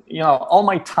my all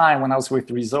my time when I was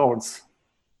with resorts,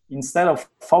 instead of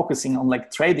focusing on like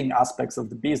trading aspects of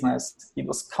the business, it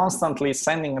was constantly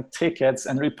sending tickets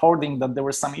and reporting that there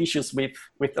were some issues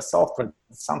with the software.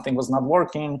 Something was not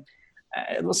working.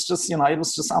 It was just, it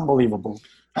was just unbelievable.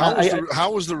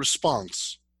 How was the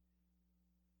response?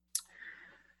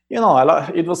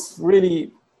 It was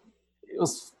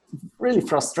really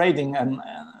frustrating and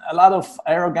a lot of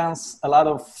arrogance, a lot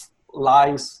of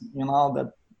lies,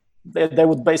 that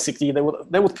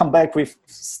they would come back with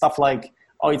stuff like,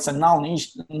 oh, it's a known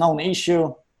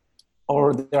issue,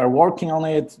 or they're working on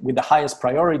it with the highest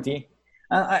priority.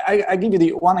 And I give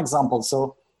you one example.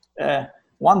 So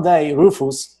one day,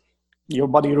 Rufus, your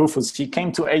buddy Rufus, he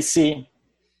came to AC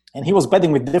and he was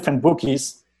betting with different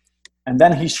bookies. And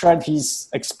then he shared his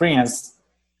experience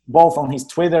both on his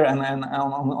Twitter and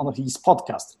on his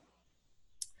podcast.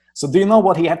 So do you know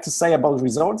what he had to say about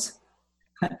resorts?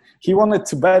 He wanted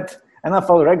to bet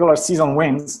NFL regular season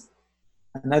wins.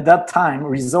 And at that time,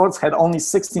 resorts had only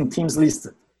 16 teams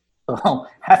listed. So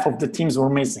half of the teams were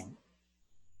missing.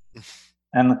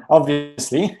 And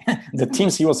obviously, the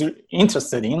teams he was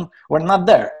interested in were not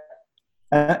there.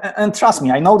 And trust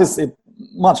me, I noticed it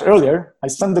much earlier. I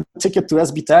sent the ticket to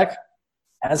SB Tech,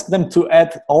 asked them to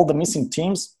add all the missing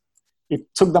teams.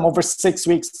 It took them over 6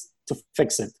 weeks to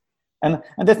fix it. And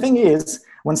the thing is,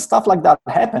 when stuff like that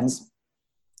happens,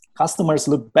 customers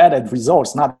look bad at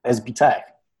resorts, not SB Tech.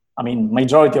 I mean,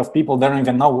 majority of people don't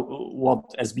even know what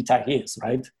SB Tech is,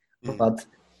 right? Mm-hmm. But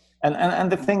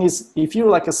and the thing is, if you're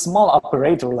like a small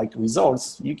operator like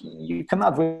resorts, you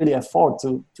cannot really afford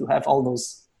to have all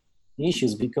those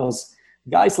issues, because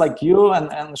guys like you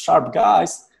and sharp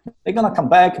guys, they're gonna come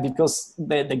back because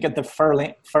they get the fair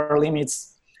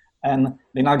limits and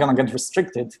they're not gonna get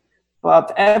restricted.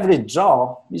 But every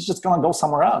job is just gonna go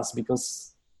somewhere else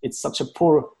because it's such a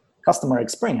poor customer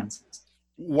experience.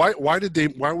 Why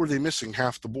were they missing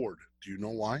half the board? Do you know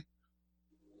why?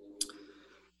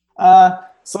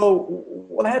 So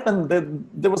what happened?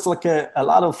 There was like a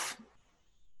lot of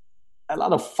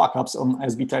fuck ups on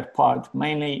SB Tech part.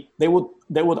 Mainly, they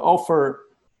would offer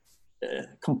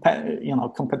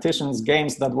competitions,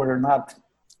 games that were not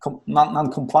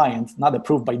non-compliant, not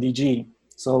approved by DG.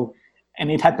 So, and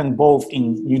it happened both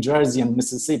in New Jersey and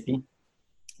Mississippi.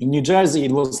 In New Jersey,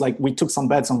 it was like we took some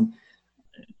bets on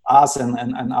us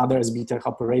and other SB Tech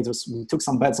operators. We took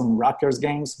some bets on Rutgers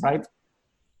games, right?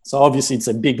 So obviously it's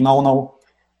a big no-no.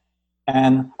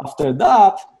 And after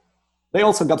that, they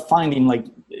also got fined in like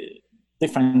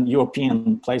different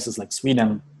European places like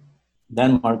Sweden,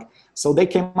 Denmark. So they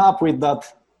came up with that,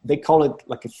 they call it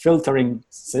like a filtering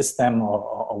system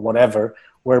or whatever,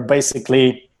 where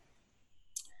basically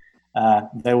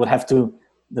they would have to,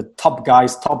 the top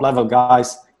level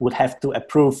guys would have to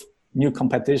approve new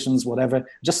competitions, whatever,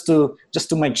 just to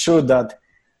make sure that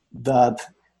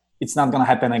it's not going to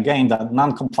happen again, that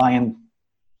non-compliant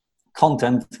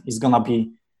content is going to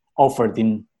be offered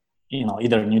in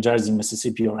either New Jersey,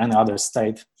 Mississippi, or any other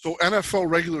state. So NFL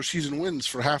regular season wins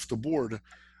for half the board.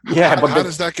 Yeah, but how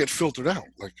does that get filtered out?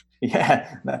 Like,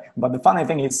 yeah, but the funny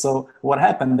thing is, so what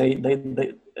happened? They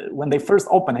when they first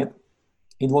opened it,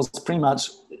 it was pretty much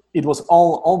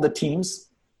all the teams,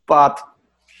 but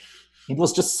it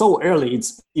was just so early.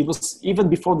 It was even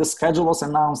before the schedule was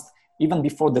announced, even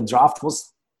before the draft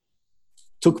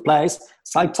took place.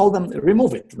 So I told them,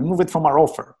 remove it from our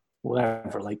offer,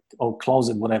 whatever, like, or close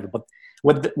it, whatever. But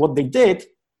what they did,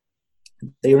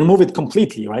 they remove it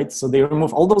completely, right? So they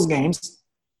remove all those games,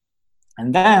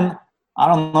 and then I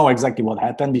don't know exactly what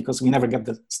happened because we never get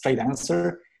the straight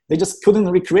answer. They just couldn't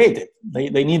recreate it.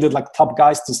 They needed like top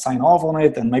guys to sign off on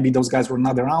it, and maybe those guys were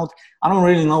not around. I don't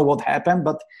really know what happened,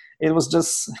 but it was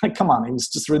just, come on, it was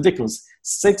just ridiculous.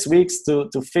 6 weeks to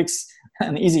fix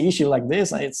an easy issue like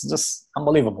this, it's just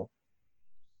unbelievable.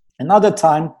 Another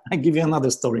time, I give you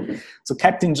another story. So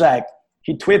Captain Jack,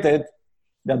 he tweeted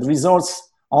that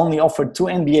Resorts only offered 2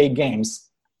 NBA games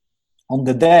on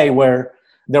the day where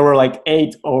there were like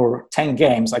 8 or 10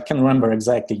 games. I can't remember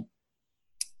exactly.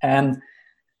 And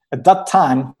at that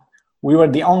time, we were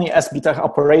the only SBTech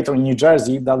operator in New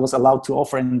Jersey that was allowed to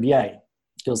offer NBA.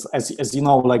 Because as you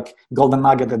know, like Golden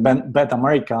Nugget and Bet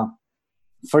America,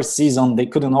 first season, they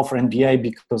couldn't offer NBA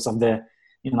because of the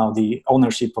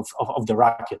ownership of the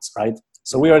Rockets, right?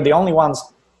 So we were the only ones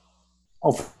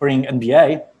offering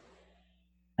NBA.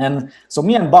 And so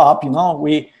me and Bob,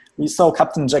 we saw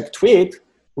Captain Jack tweet,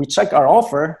 we check our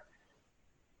offer,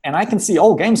 and I can see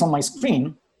all games on my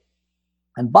screen.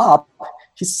 And Bob,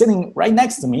 he's sitting right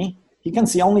next to me. He can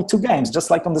see only 2 games, just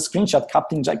like on the screenshot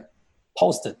Captain Jack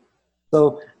posted.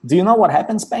 So do you know what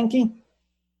happened, Spanky?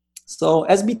 So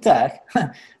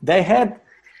SBTech, they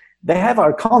have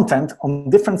our content on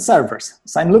different servers.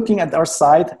 So I'm looking at our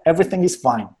site, everything is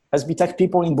fine. SBTech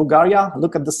people in Bulgaria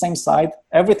look at the same site,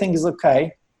 everything is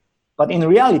okay. But in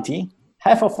reality,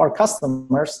 half of our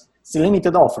customers see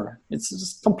limited offer. It's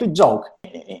just a complete joke.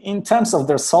 In terms of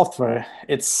their software,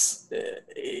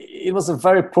 it was a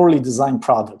very poorly designed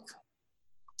product.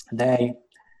 They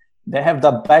have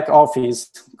that back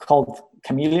office called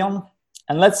Chameleon.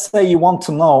 And let's say you want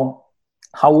to know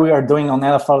how we are doing on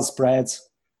NFL spreads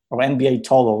or NBA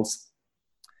totals.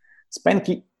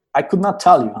 Spanky, I could not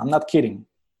tell you. I'm not kidding.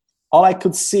 All I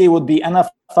could see would be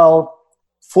NFL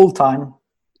full-time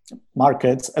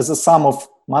markets as a sum of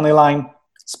moneyline,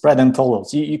 spread, and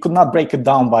totals. You could not break it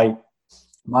down by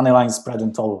moneyline, spread,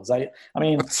 and totals. I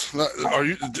mean, are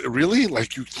you really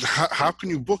like you? How can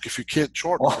you book if you can't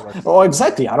chart? Oh,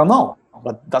 exactly. I don't know,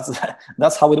 but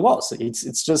that's how it was.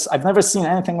 It's just I've never seen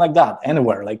anything like that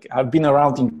anywhere. Like I've been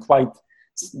around in quite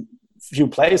few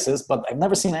places, but I've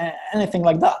never seen anything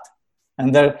like that.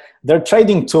 And their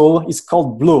trading tool is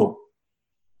called Blue.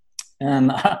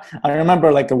 And I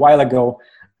remember like a while ago,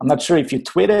 I'm not sure if you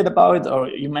tweeted about it or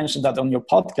you mentioned that on your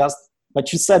podcast,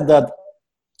 but you said that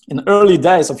in early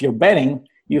days of your betting,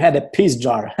 you had a piece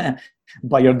jar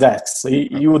by your desk. So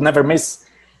you would never miss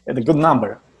the good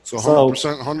number. So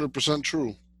 100%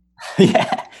 true.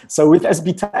 Yeah. So with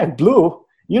SBTech Blue,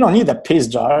 you don't need a piece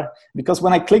jar because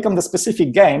when I click on the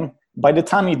specific game, by the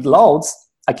time it loads,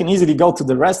 I can easily go to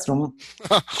the restroom.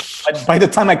 By the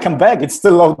time I come back, it's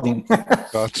still loading.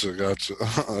 Gotcha.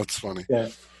 That's funny. Yeah.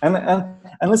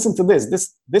 And listen to this.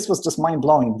 This was just mind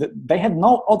blowing. They had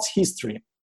no odds history.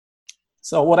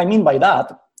 So what I mean by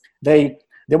that, they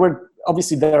were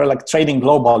obviously they're like trading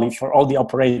globally for all the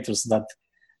operators that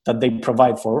they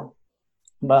provide for.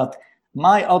 But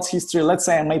my odds history, let's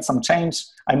say I made some change.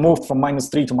 I moved from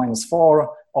 -3 to -4,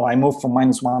 or I moved from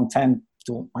 -110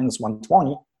 to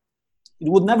 -120. It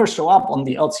would never show up on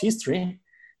the odds history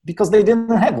because they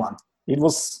didn't have one. It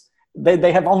was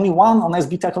they have only one on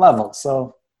SBTech level.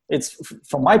 So it's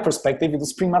from my perspective, it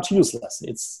was pretty much useless.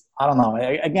 It's I don't know.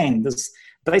 Again, this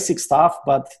basic stuff,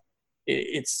 but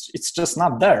it's just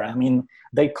not there. I mean,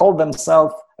 they call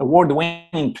themselves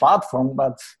award-winning platform,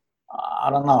 but I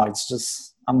don't know. It's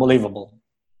just unbelievable.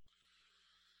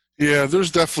 Yeah,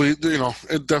 there's definitely,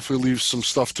 it definitely leaves some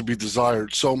stuff to be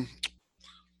desired. So,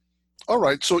 all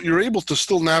right. So you're able to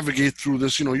still navigate through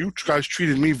this. You guys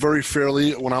treated me very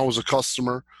fairly when I was a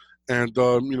customer, and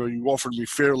you offered me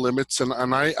fair limits, and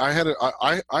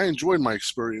I enjoyed my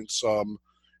experience.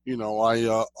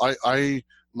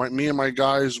 Me and my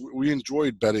guys, we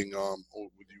enjoyed betting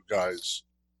with you guys.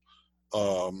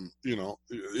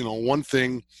 One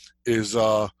thing is,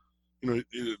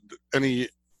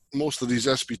 most of these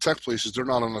SBTech places,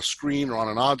 they're not on a screen or on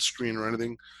an odd screen or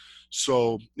anything.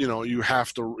 So, we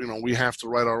have to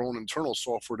write our own internal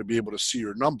software to be able to see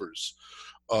your numbers.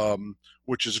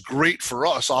 which is great for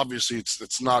us. Obviously,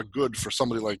 it's not good for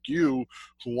somebody like you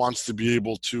who wants to be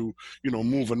able to,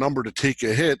 move a number to take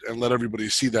a hit and let everybody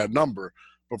see that number.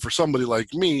 But for somebody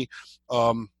like me,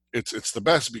 it's the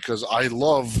best because I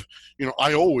love,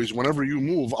 I always, whenever you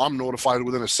move, I'm notified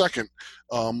within a second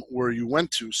where you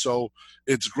went to. So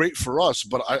it's great for us.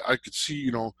 But I could see,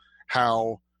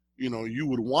 how, you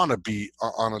would want to be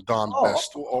on a Don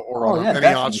Best or on any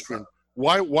definitely. odd screen.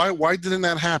 Why didn't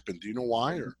that happen? Do you know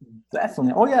why? Or?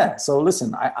 Definitely. Oh yeah. So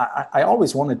listen, I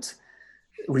always wanted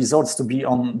resorts to be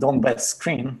on Don Best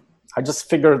screen. I just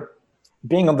figured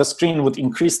being on the screen would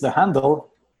increase the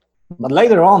handle. But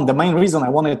later on, the main reason I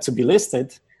wanted to be listed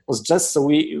was just so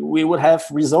we would have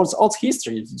resorts odds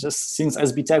history, just since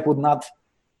SB Tech would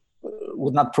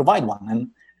not provide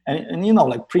one. And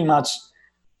like pretty much,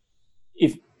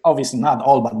 if obviously not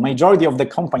all, but majority of the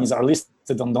companies are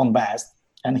listed on Don Best.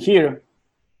 And here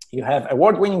you have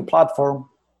award-winning platform.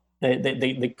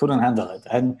 They couldn't handle it.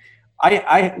 And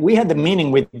we had a meeting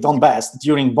with Don Best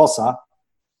during BOSA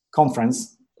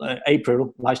conference,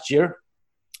 April last year.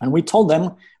 And we told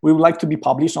them we would like to be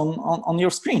published on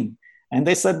your screen. And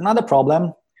they said, not a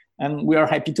problem. And we are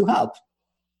happy to help.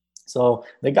 So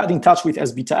they got in touch with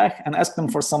SB Tech and asked them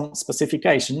for some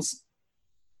specifications.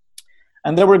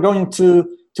 And they were going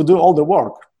to do all the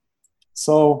work.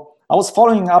 So I was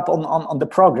following up on the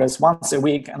progress once a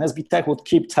week, and SB Tech would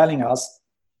keep telling us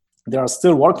they are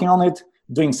still working on it,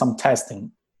 doing some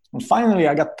testing. And finally,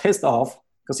 I got pissed off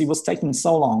because it was taking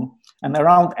so long. And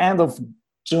around end of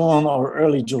June or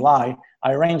early July,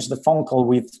 I arranged a phone call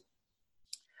with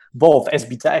both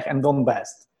SB Tech and Don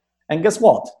Best. And guess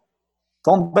what?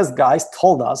 Don Best guys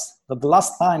told us that the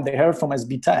last time they heard from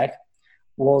SB Tech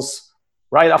was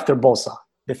right after BOSA.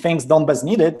 The things Don Best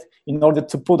needed in order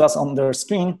to put us on their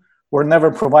screen were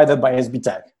never provided by SB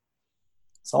Tech.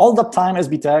 So all that time,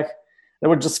 SB Tech, they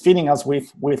were just feeding us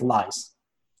with lies.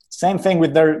 Same thing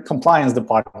with their compliance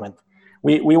department.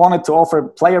 We wanted to offer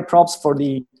player props for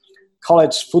the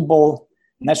college football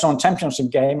national championship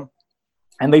game,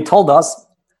 and they told us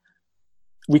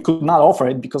we could not offer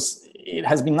it because it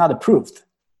has been not approved.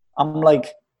 I'm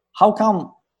like, how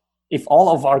come if all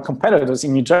of our competitors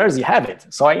in New Jersey have it?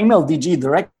 So I emailed DG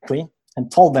directly and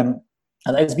told them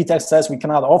that SB Tech says we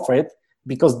cannot offer it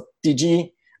because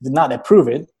DG did not approve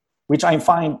it, which I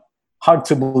find hard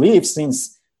to believe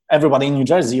since everybody in New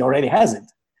Jersey already has it.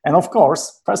 And of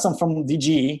course, person from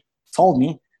DG told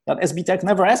me that SB Tech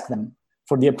never asked them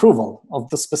for the approval of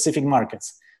the specific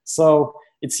markets. So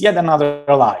it's yet another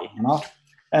lie,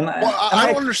 And, I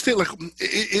don't understand. Like,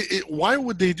 why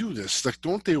would they do this? Like,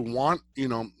 don't they want?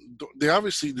 They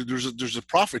obviously there's a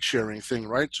profit sharing thing,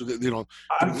 right? So they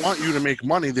want you to make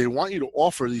money. They want you to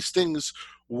offer these things.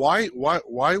 Why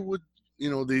would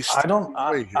they?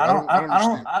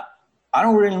 I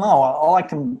don't really know. All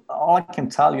I can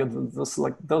tell you,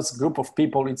 those group of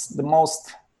people, it's the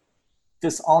most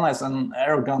dishonest and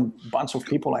arrogant bunch of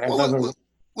people I have ever.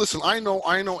 Listen, I know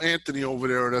Anthony over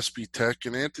there at SB Tech,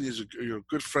 and Anthony's a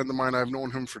good friend of mine. I've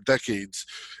known him for decades,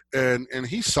 and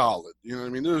he's solid. You know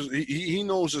what I mean? He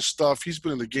knows his stuff. He's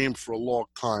been in the game for a long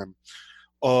time.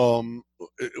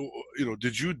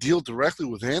 Did you deal directly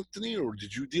with Anthony, or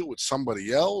did you deal with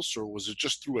somebody else, or was it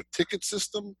just through a ticket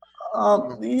system?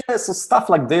 So stuff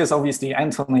like this, obviously,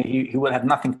 Anthony, he would have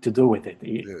nothing to do with it.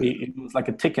 It was like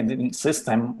a ticketing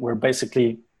system where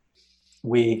basically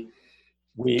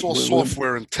it's all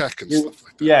software and tech and stuff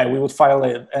like that. Yeah, we would file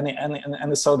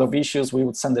any sort of issues. We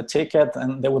would send a ticket,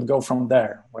 and they would go from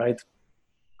there, right?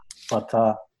 But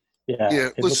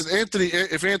listen, Anthony.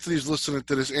 If Anthony's listening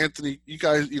to this, Anthony, you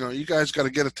guys got to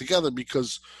get it together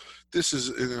because this is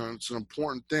it's an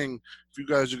important thing. If you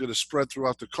guys are going to spread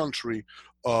throughout the country,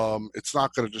 it's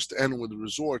not going to just end with the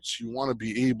resorts. You want to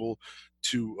be able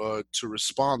to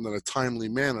respond in a timely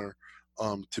manner.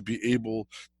 To be able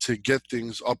to get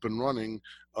things up and running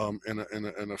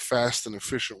in a fast and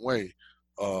efficient way,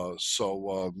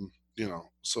 so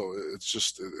it's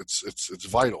just it's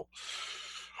vital.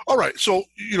 All right, so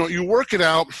you work it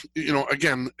out.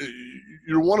 Again,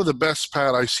 you're one of the best,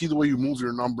 Pat. I see the way you move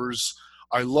your numbers.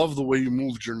 I love the way you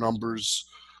moved your numbers.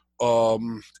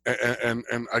 And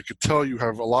I could tell you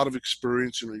have a lot of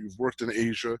experience. You've worked in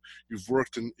Asia, you've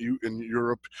worked in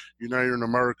Europe, now you're in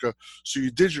America. So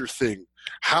you did your thing.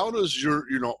 How does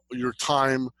your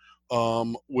time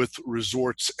with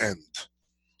resorts end?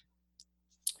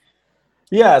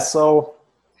 Yeah, so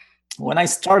when I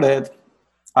started,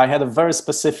 I had a very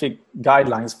specific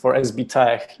guidelines for SB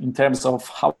Tech in terms of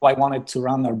how I wanted to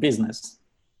run our business.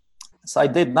 So I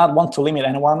did not want to limit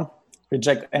anyone,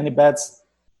 reject any bets,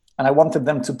 and I wanted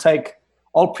them to take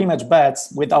all pre-match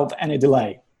bets without any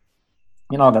delay.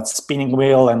 that spinning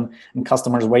wheel and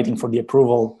customers waiting for the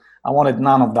approval. I wanted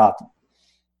none of that.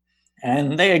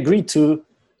 And they agreed to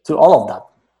all of that.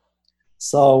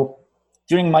 So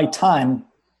during my time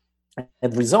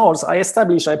at Resorts, I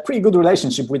established a pretty good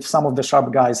relationship with some of the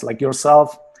sharp guys like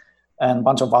yourself and a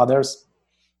bunch of others.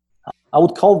 I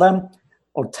would call them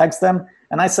or text them,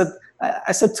 and I said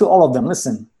to all of them,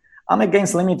 listen, I'm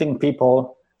against limiting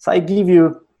people, so I give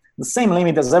you the same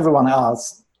limit as everyone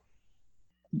else,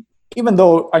 even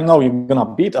though I know you're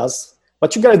gonna beat us,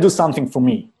 but you gotta do something for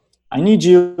me. I need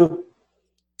you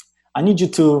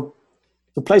to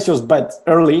place your bet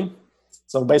early.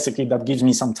 So basically that gives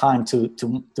me some time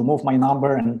to move my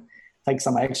number and take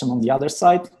some action on the other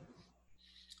side.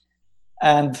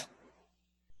 And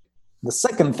the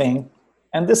second thing,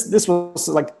 and this was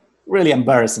like really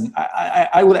embarrassing,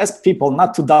 I would ask people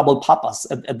not to double pop us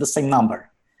at the same number.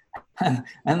 And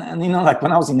like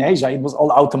when I was in Asia, it was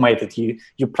all automated.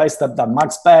 You place that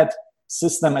max bet,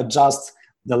 system adjust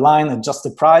the line, adjust the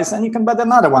price, and you can bet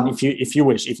another one if you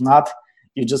wish. If not,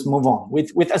 you just move on.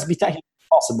 With SBTech, it's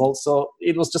possible. So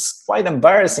it was just quite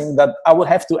embarrassing that I would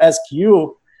have to ask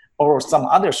you or some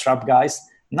other sharp guys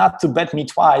not to bet me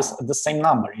twice at the same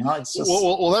number. It's just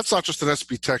well, that's not just an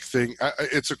SBTech thing.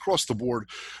 It's across the board.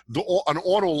 An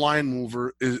auto line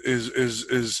mover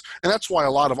is, and that's why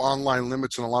a lot of online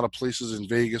limits in a lot of places in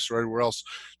Vegas or everywhere else,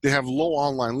 they have low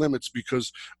online limits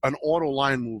because an auto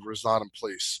line mover is not in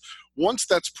place. Once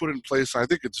that's put in place, I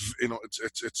think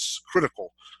it's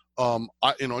critical. I'm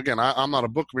not a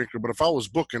bookmaker, but if I was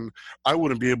booking, I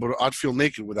wouldn't be able to. I'd feel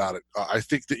naked without it. I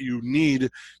think that you need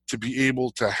to be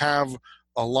able to have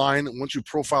a line, once you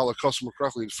profile a customer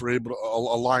correctly, for a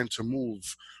line to move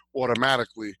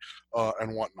automatically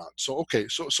and whatnot. So okay,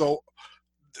 so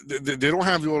they don't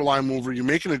have the auto line mover. You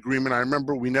make an agreement. I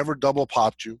remember we never double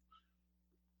popped you.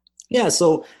 Yeah.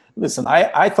 So listen,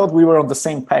 I thought we were on the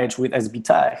same page with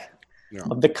SBTech,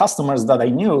 but the customers that I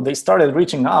knew, they started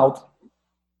reaching out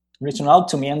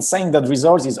to me and saying that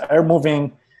Resorts is air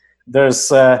moving. There's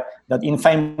that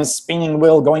infamous spinning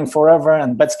wheel going forever,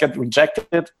 and bets get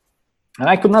rejected. And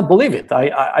I could not believe it.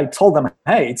 I told them,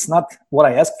 hey, it's not what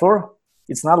I asked for.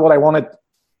 It's not what I wanted.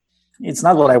 It's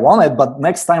not what I wanted. But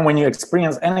next time when you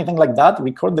experience anything like that,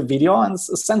 record the video and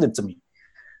send it to me.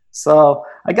 So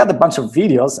I got a bunch of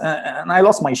videos, and I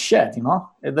lost my shit.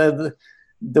 The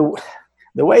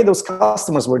way those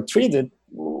customers were treated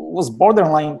was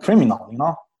borderline criminal.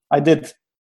 I did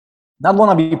not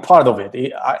want to be part of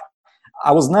it.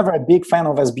 I was never a big fan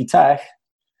of SBTech,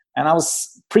 and I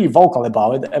was pretty vocal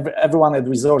about it. Everyone at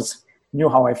Resorts knew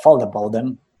how I felt about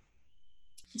them.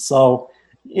 So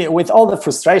with all the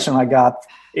frustration I got,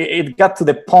 it got to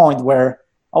the point where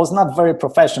I was not very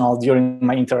professional during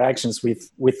my interactions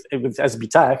with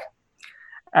SBTech.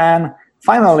 And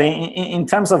finally, in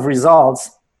terms of results,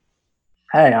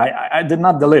 hey, I did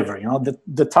not deliver.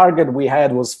 The target we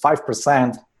had was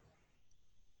 5%.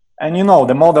 And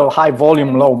the model high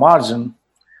volume, low margin,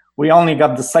 we only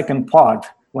got the second part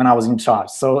when I was in charge.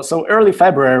 So early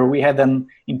February, we had an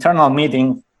internal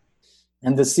meeting,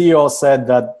 and the CEO said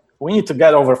that we need to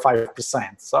get over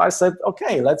 5%. So I said,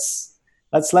 okay, let's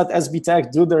let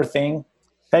SBTech do their thing,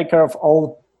 take care of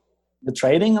all the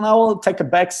trading, and I will take a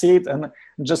back seat and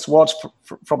just watch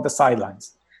from the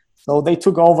sidelines. So they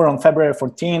took over on February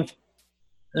 14th,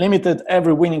 limited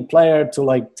every winning player to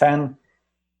like 10,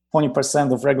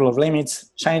 20% of regular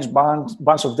limits, changed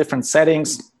bunch of different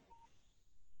settings.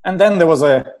 And then there was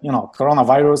a,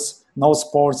 coronavirus, no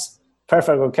sports,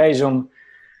 perfect occasion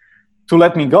to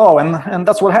let me go. And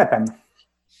that's what happened.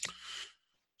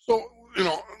 So,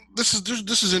 this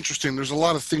is interesting. There's a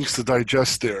lot of things to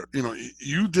digest there.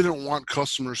 You didn't want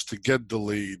customers to get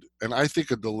delayed. And I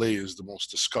think a delay is the most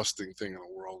disgusting thing in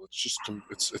the world. It's just,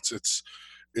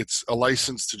 it's a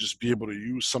license to just be able to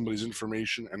use somebody's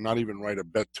information and not even write a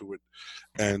bet to it.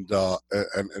 And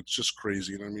it's just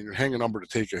crazy. You're hanging a number to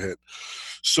take a hit.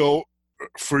 So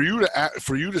for you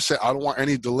to say, I don't want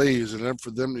any delays, and then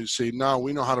for them to say, no,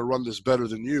 we know how to run this better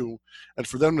than you, and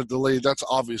for them to delay, that's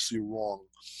obviously wrong.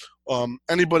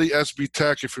 Anybody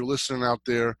SBTech, if you're listening out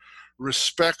there,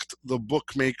 respect the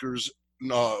bookmakers'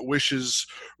 wishes.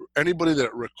 Anybody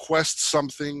that requests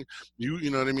something, you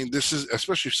know what I mean? This is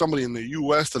especially somebody in the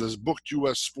U.S. that has booked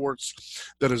U.S. sports,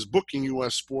 that is booking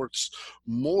U.S. sports.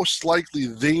 Most likely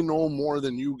they know more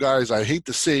than you guys. I hate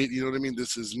to say it, you know what I mean?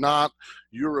 This is not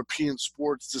European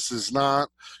sports. This is not,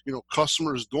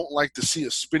 customers don't like to see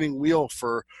a spinning wheel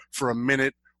for a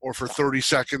minute or for 30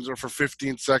 seconds or for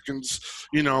 15 seconds.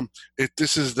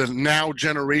 This is the now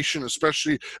generation,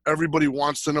 especially everybody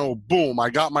wants to know, boom, I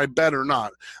got my bet or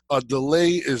not. A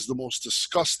delay is the most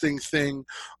disgusting thing.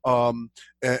 And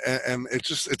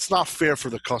it's not fair for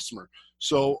the customer.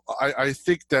 So I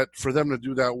think that for them to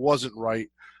do that wasn't right.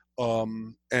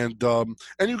 And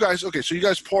you guys, okay, so you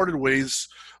guys parted ways,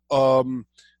 and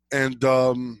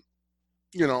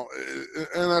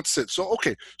that's it. So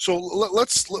okay, so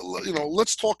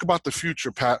let's talk about the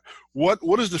future, Pat. What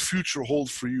does the future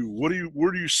hold for you?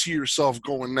 Where do you see yourself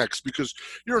going next? Because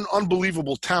you're an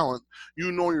unbelievable talent.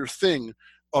 You know your thing.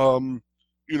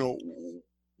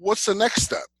 What's the next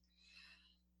step?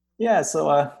 Yeah.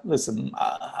 So listen,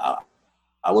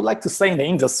 I would like to stay in the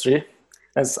industry,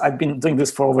 as I've been doing this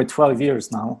for over 12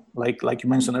 years now. Like you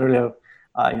mentioned earlier,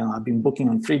 I've been booking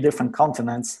on 3 different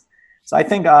continents. So I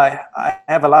think I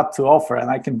have a lot to offer and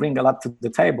I can bring a lot to the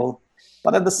table.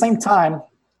 But at the same time,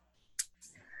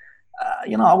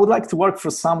 I would like to work for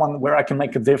someone where I can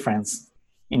make a difference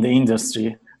in the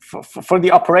industry, for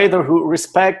the operator who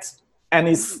respects and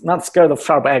is not scared of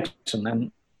sharp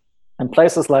action. And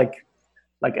places like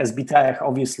SBTech,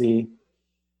 obviously,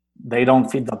 they don't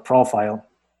fit that profile.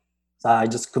 So I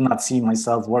just could not see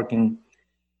myself working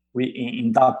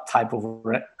in that type of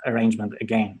arrangement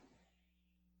again.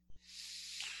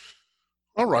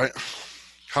 All right.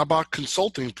 How about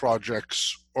consulting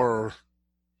projects or?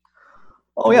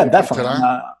 Oh yeah, definitely.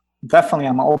 Definitely,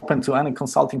 I'm open to any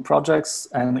consulting projects.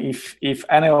 And if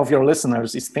any of your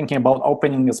listeners is thinking about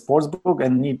opening a sports book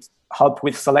and need help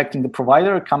with selecting the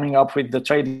provider, coming up with the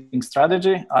trading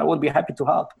strategy, I would be happy to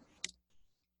help.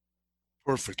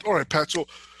 Perfect. All right, Pat. So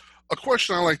a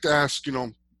question I like to ask,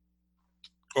 and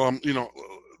I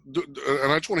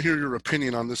just want to hear your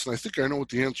opinion on this, and I think I know what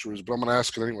the answer is, but I'm going to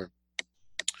ask it anyway.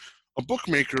 A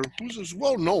bookmaker who's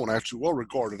well known, actually well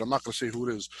regarded, I'm not going to say who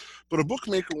it is, but a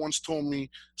bookmaker once told me,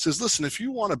 says, listen, if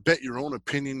you want to bet your own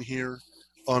opinion here,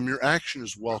 your action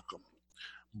is welcome.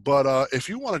 But if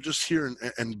you want to just hear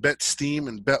and bet steam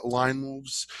and bet line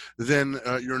moves, then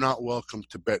you're not welcome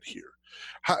to bet here.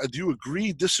 Do you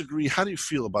agree, disagree? How do you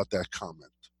feel about that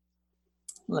comment?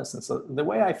 Listen, so the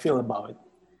way I feel about it,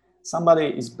 somebody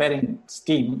is betting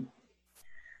steam,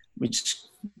 which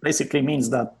basically means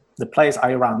that the place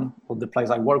I run or the place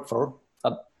I work for,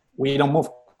 that we don't move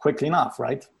quickly enough,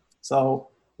 right? So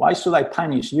why should I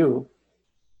punish you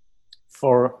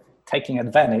for taking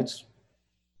advantage?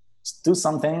 Just do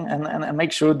something and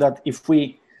make sure that if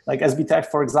we, like SBTech,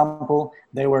 for example,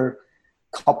 they were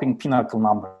copying Pinnacle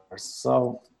numbers.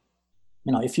 So,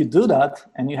 if you do that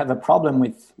and you have a problem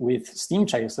with steam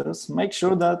chasers, make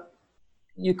sure that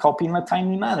you copy in a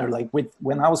timely manner. Like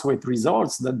when I was with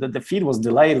Resorts, the feed was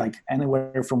delayed like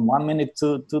anywhere from 1 minute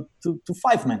to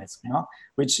 5 minutes,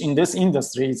 which in this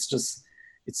industry it's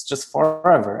just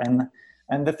forever.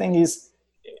 And the thing is,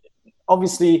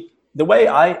 obviously, the way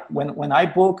when I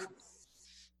book,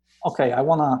 okay, I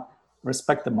want to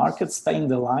respect the market, stay in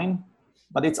the line,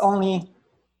 but it's only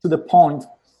to the point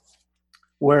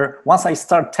where once I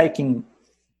start taking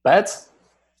bets,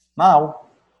 now,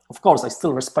 of course, I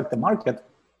still respect the market,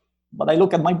 but I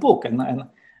look at my book and I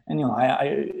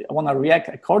want to react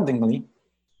accordingly.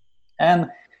 And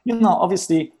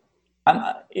obviously,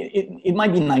 it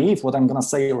might be naive what I'm going to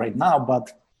say right now,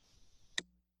 but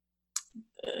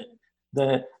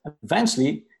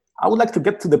eventually, I would like to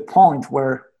get to the point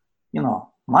where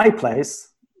my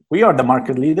place, we are the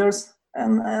market leaders,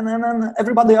 and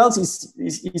everybody else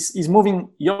is moving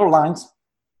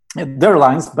their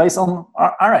lines based on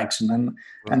our action.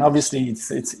 And obviously it's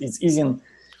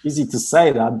easy to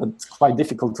say that, but it's quite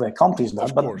difficult to accomplish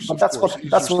that. But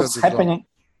that's what's happening.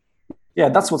 Yeah,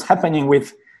 that's what's happening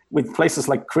with places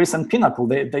like Chris and Pinnacle.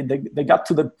 They got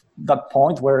to that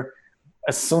point where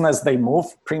as soon as they move,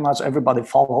 pretty much everybody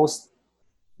follows.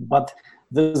 But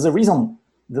there's a reason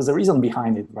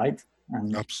behind it, right?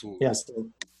 And absolutely. Yes,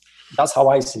 that's how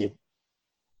I see it.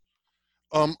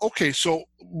 Okay, so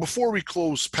before we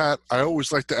close, Pat, I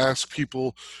always like to ask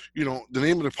people, the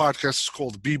name of the podcast is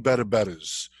called Be Better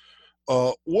Betters.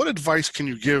 What advice can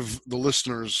you give the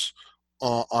listeners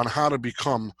on how to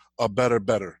become a better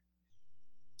bettor?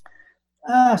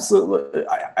 So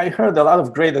I heard a lot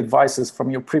of great advices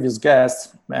from your previous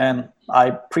guests, and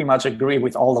I pretty much agree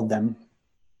with all of them.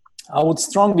 I would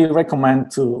strongly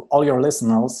recommend to all your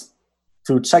listeners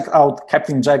to check out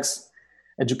Captain Jack's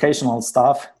educational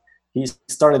stuff. He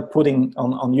started putting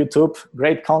on YouTube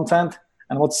great content,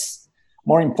 and what's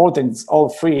more important, it's all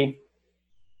free.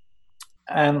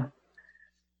 And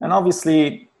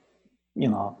obviously,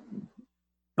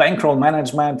 bankroll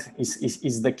management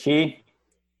is the key.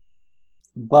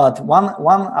 But one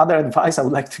other advice I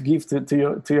would like to give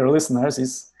to your listeners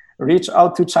is reach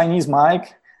out to Chinese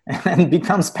Mike and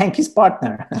become Spanky's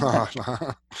partner.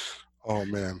 Oh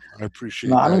man, I appreciate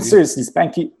No, I mean that. seriously,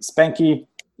 Spanky,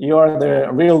 you are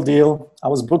the real deal. I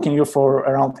was booking you for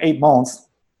around 8 months,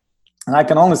 and I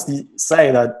can honestly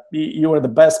say that you are the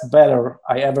best better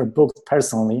I ever booked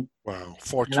personally. Wow,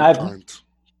 far And too kind.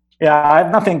 I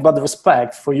have nothing but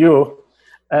respect for you,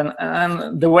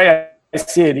 and the way I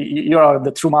see it, you are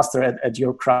the true master at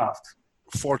your craft.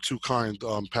 Far too kind,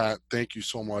 Pat. Thank you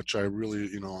so much. I really,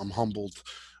 I'm humbled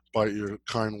by your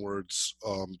kind words.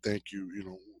 Thank you.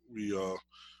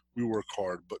 We work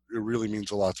hard, but it really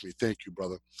means a lot to me. Thank you,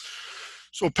 brother.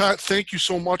 So, Pat, thank you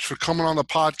so much for coming on the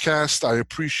podcast. I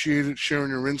appreciate it, sharing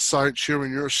your insight,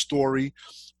 sharing your story.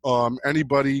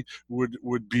 Anybody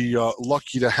would be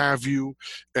lucky to have you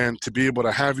and to be able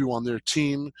to have you on their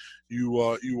team.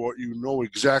 You know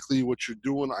exactly what you're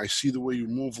doing. I see the way you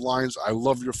move lines. I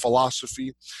love your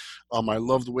philosophy. I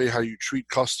love the way how you treat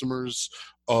customers.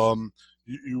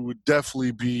 You would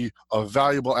definitely be a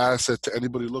valuable asset to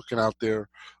anybody looking out there,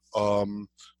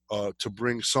 to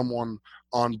bring someone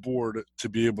on board to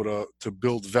be able to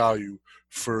build value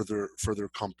for their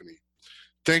company.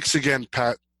 Thanks again,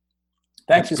 Pat.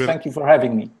 Thank you for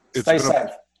having me. Stay safe.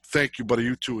 Thank you, buddy.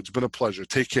 You too. It's been a pleasure.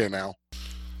 Take care now.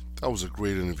 That was a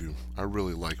great interview. I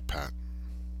really like Pat.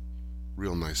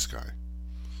 Real nice guy.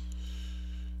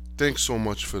 Thanks so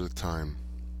much for the time.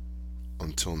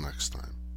 Until next time.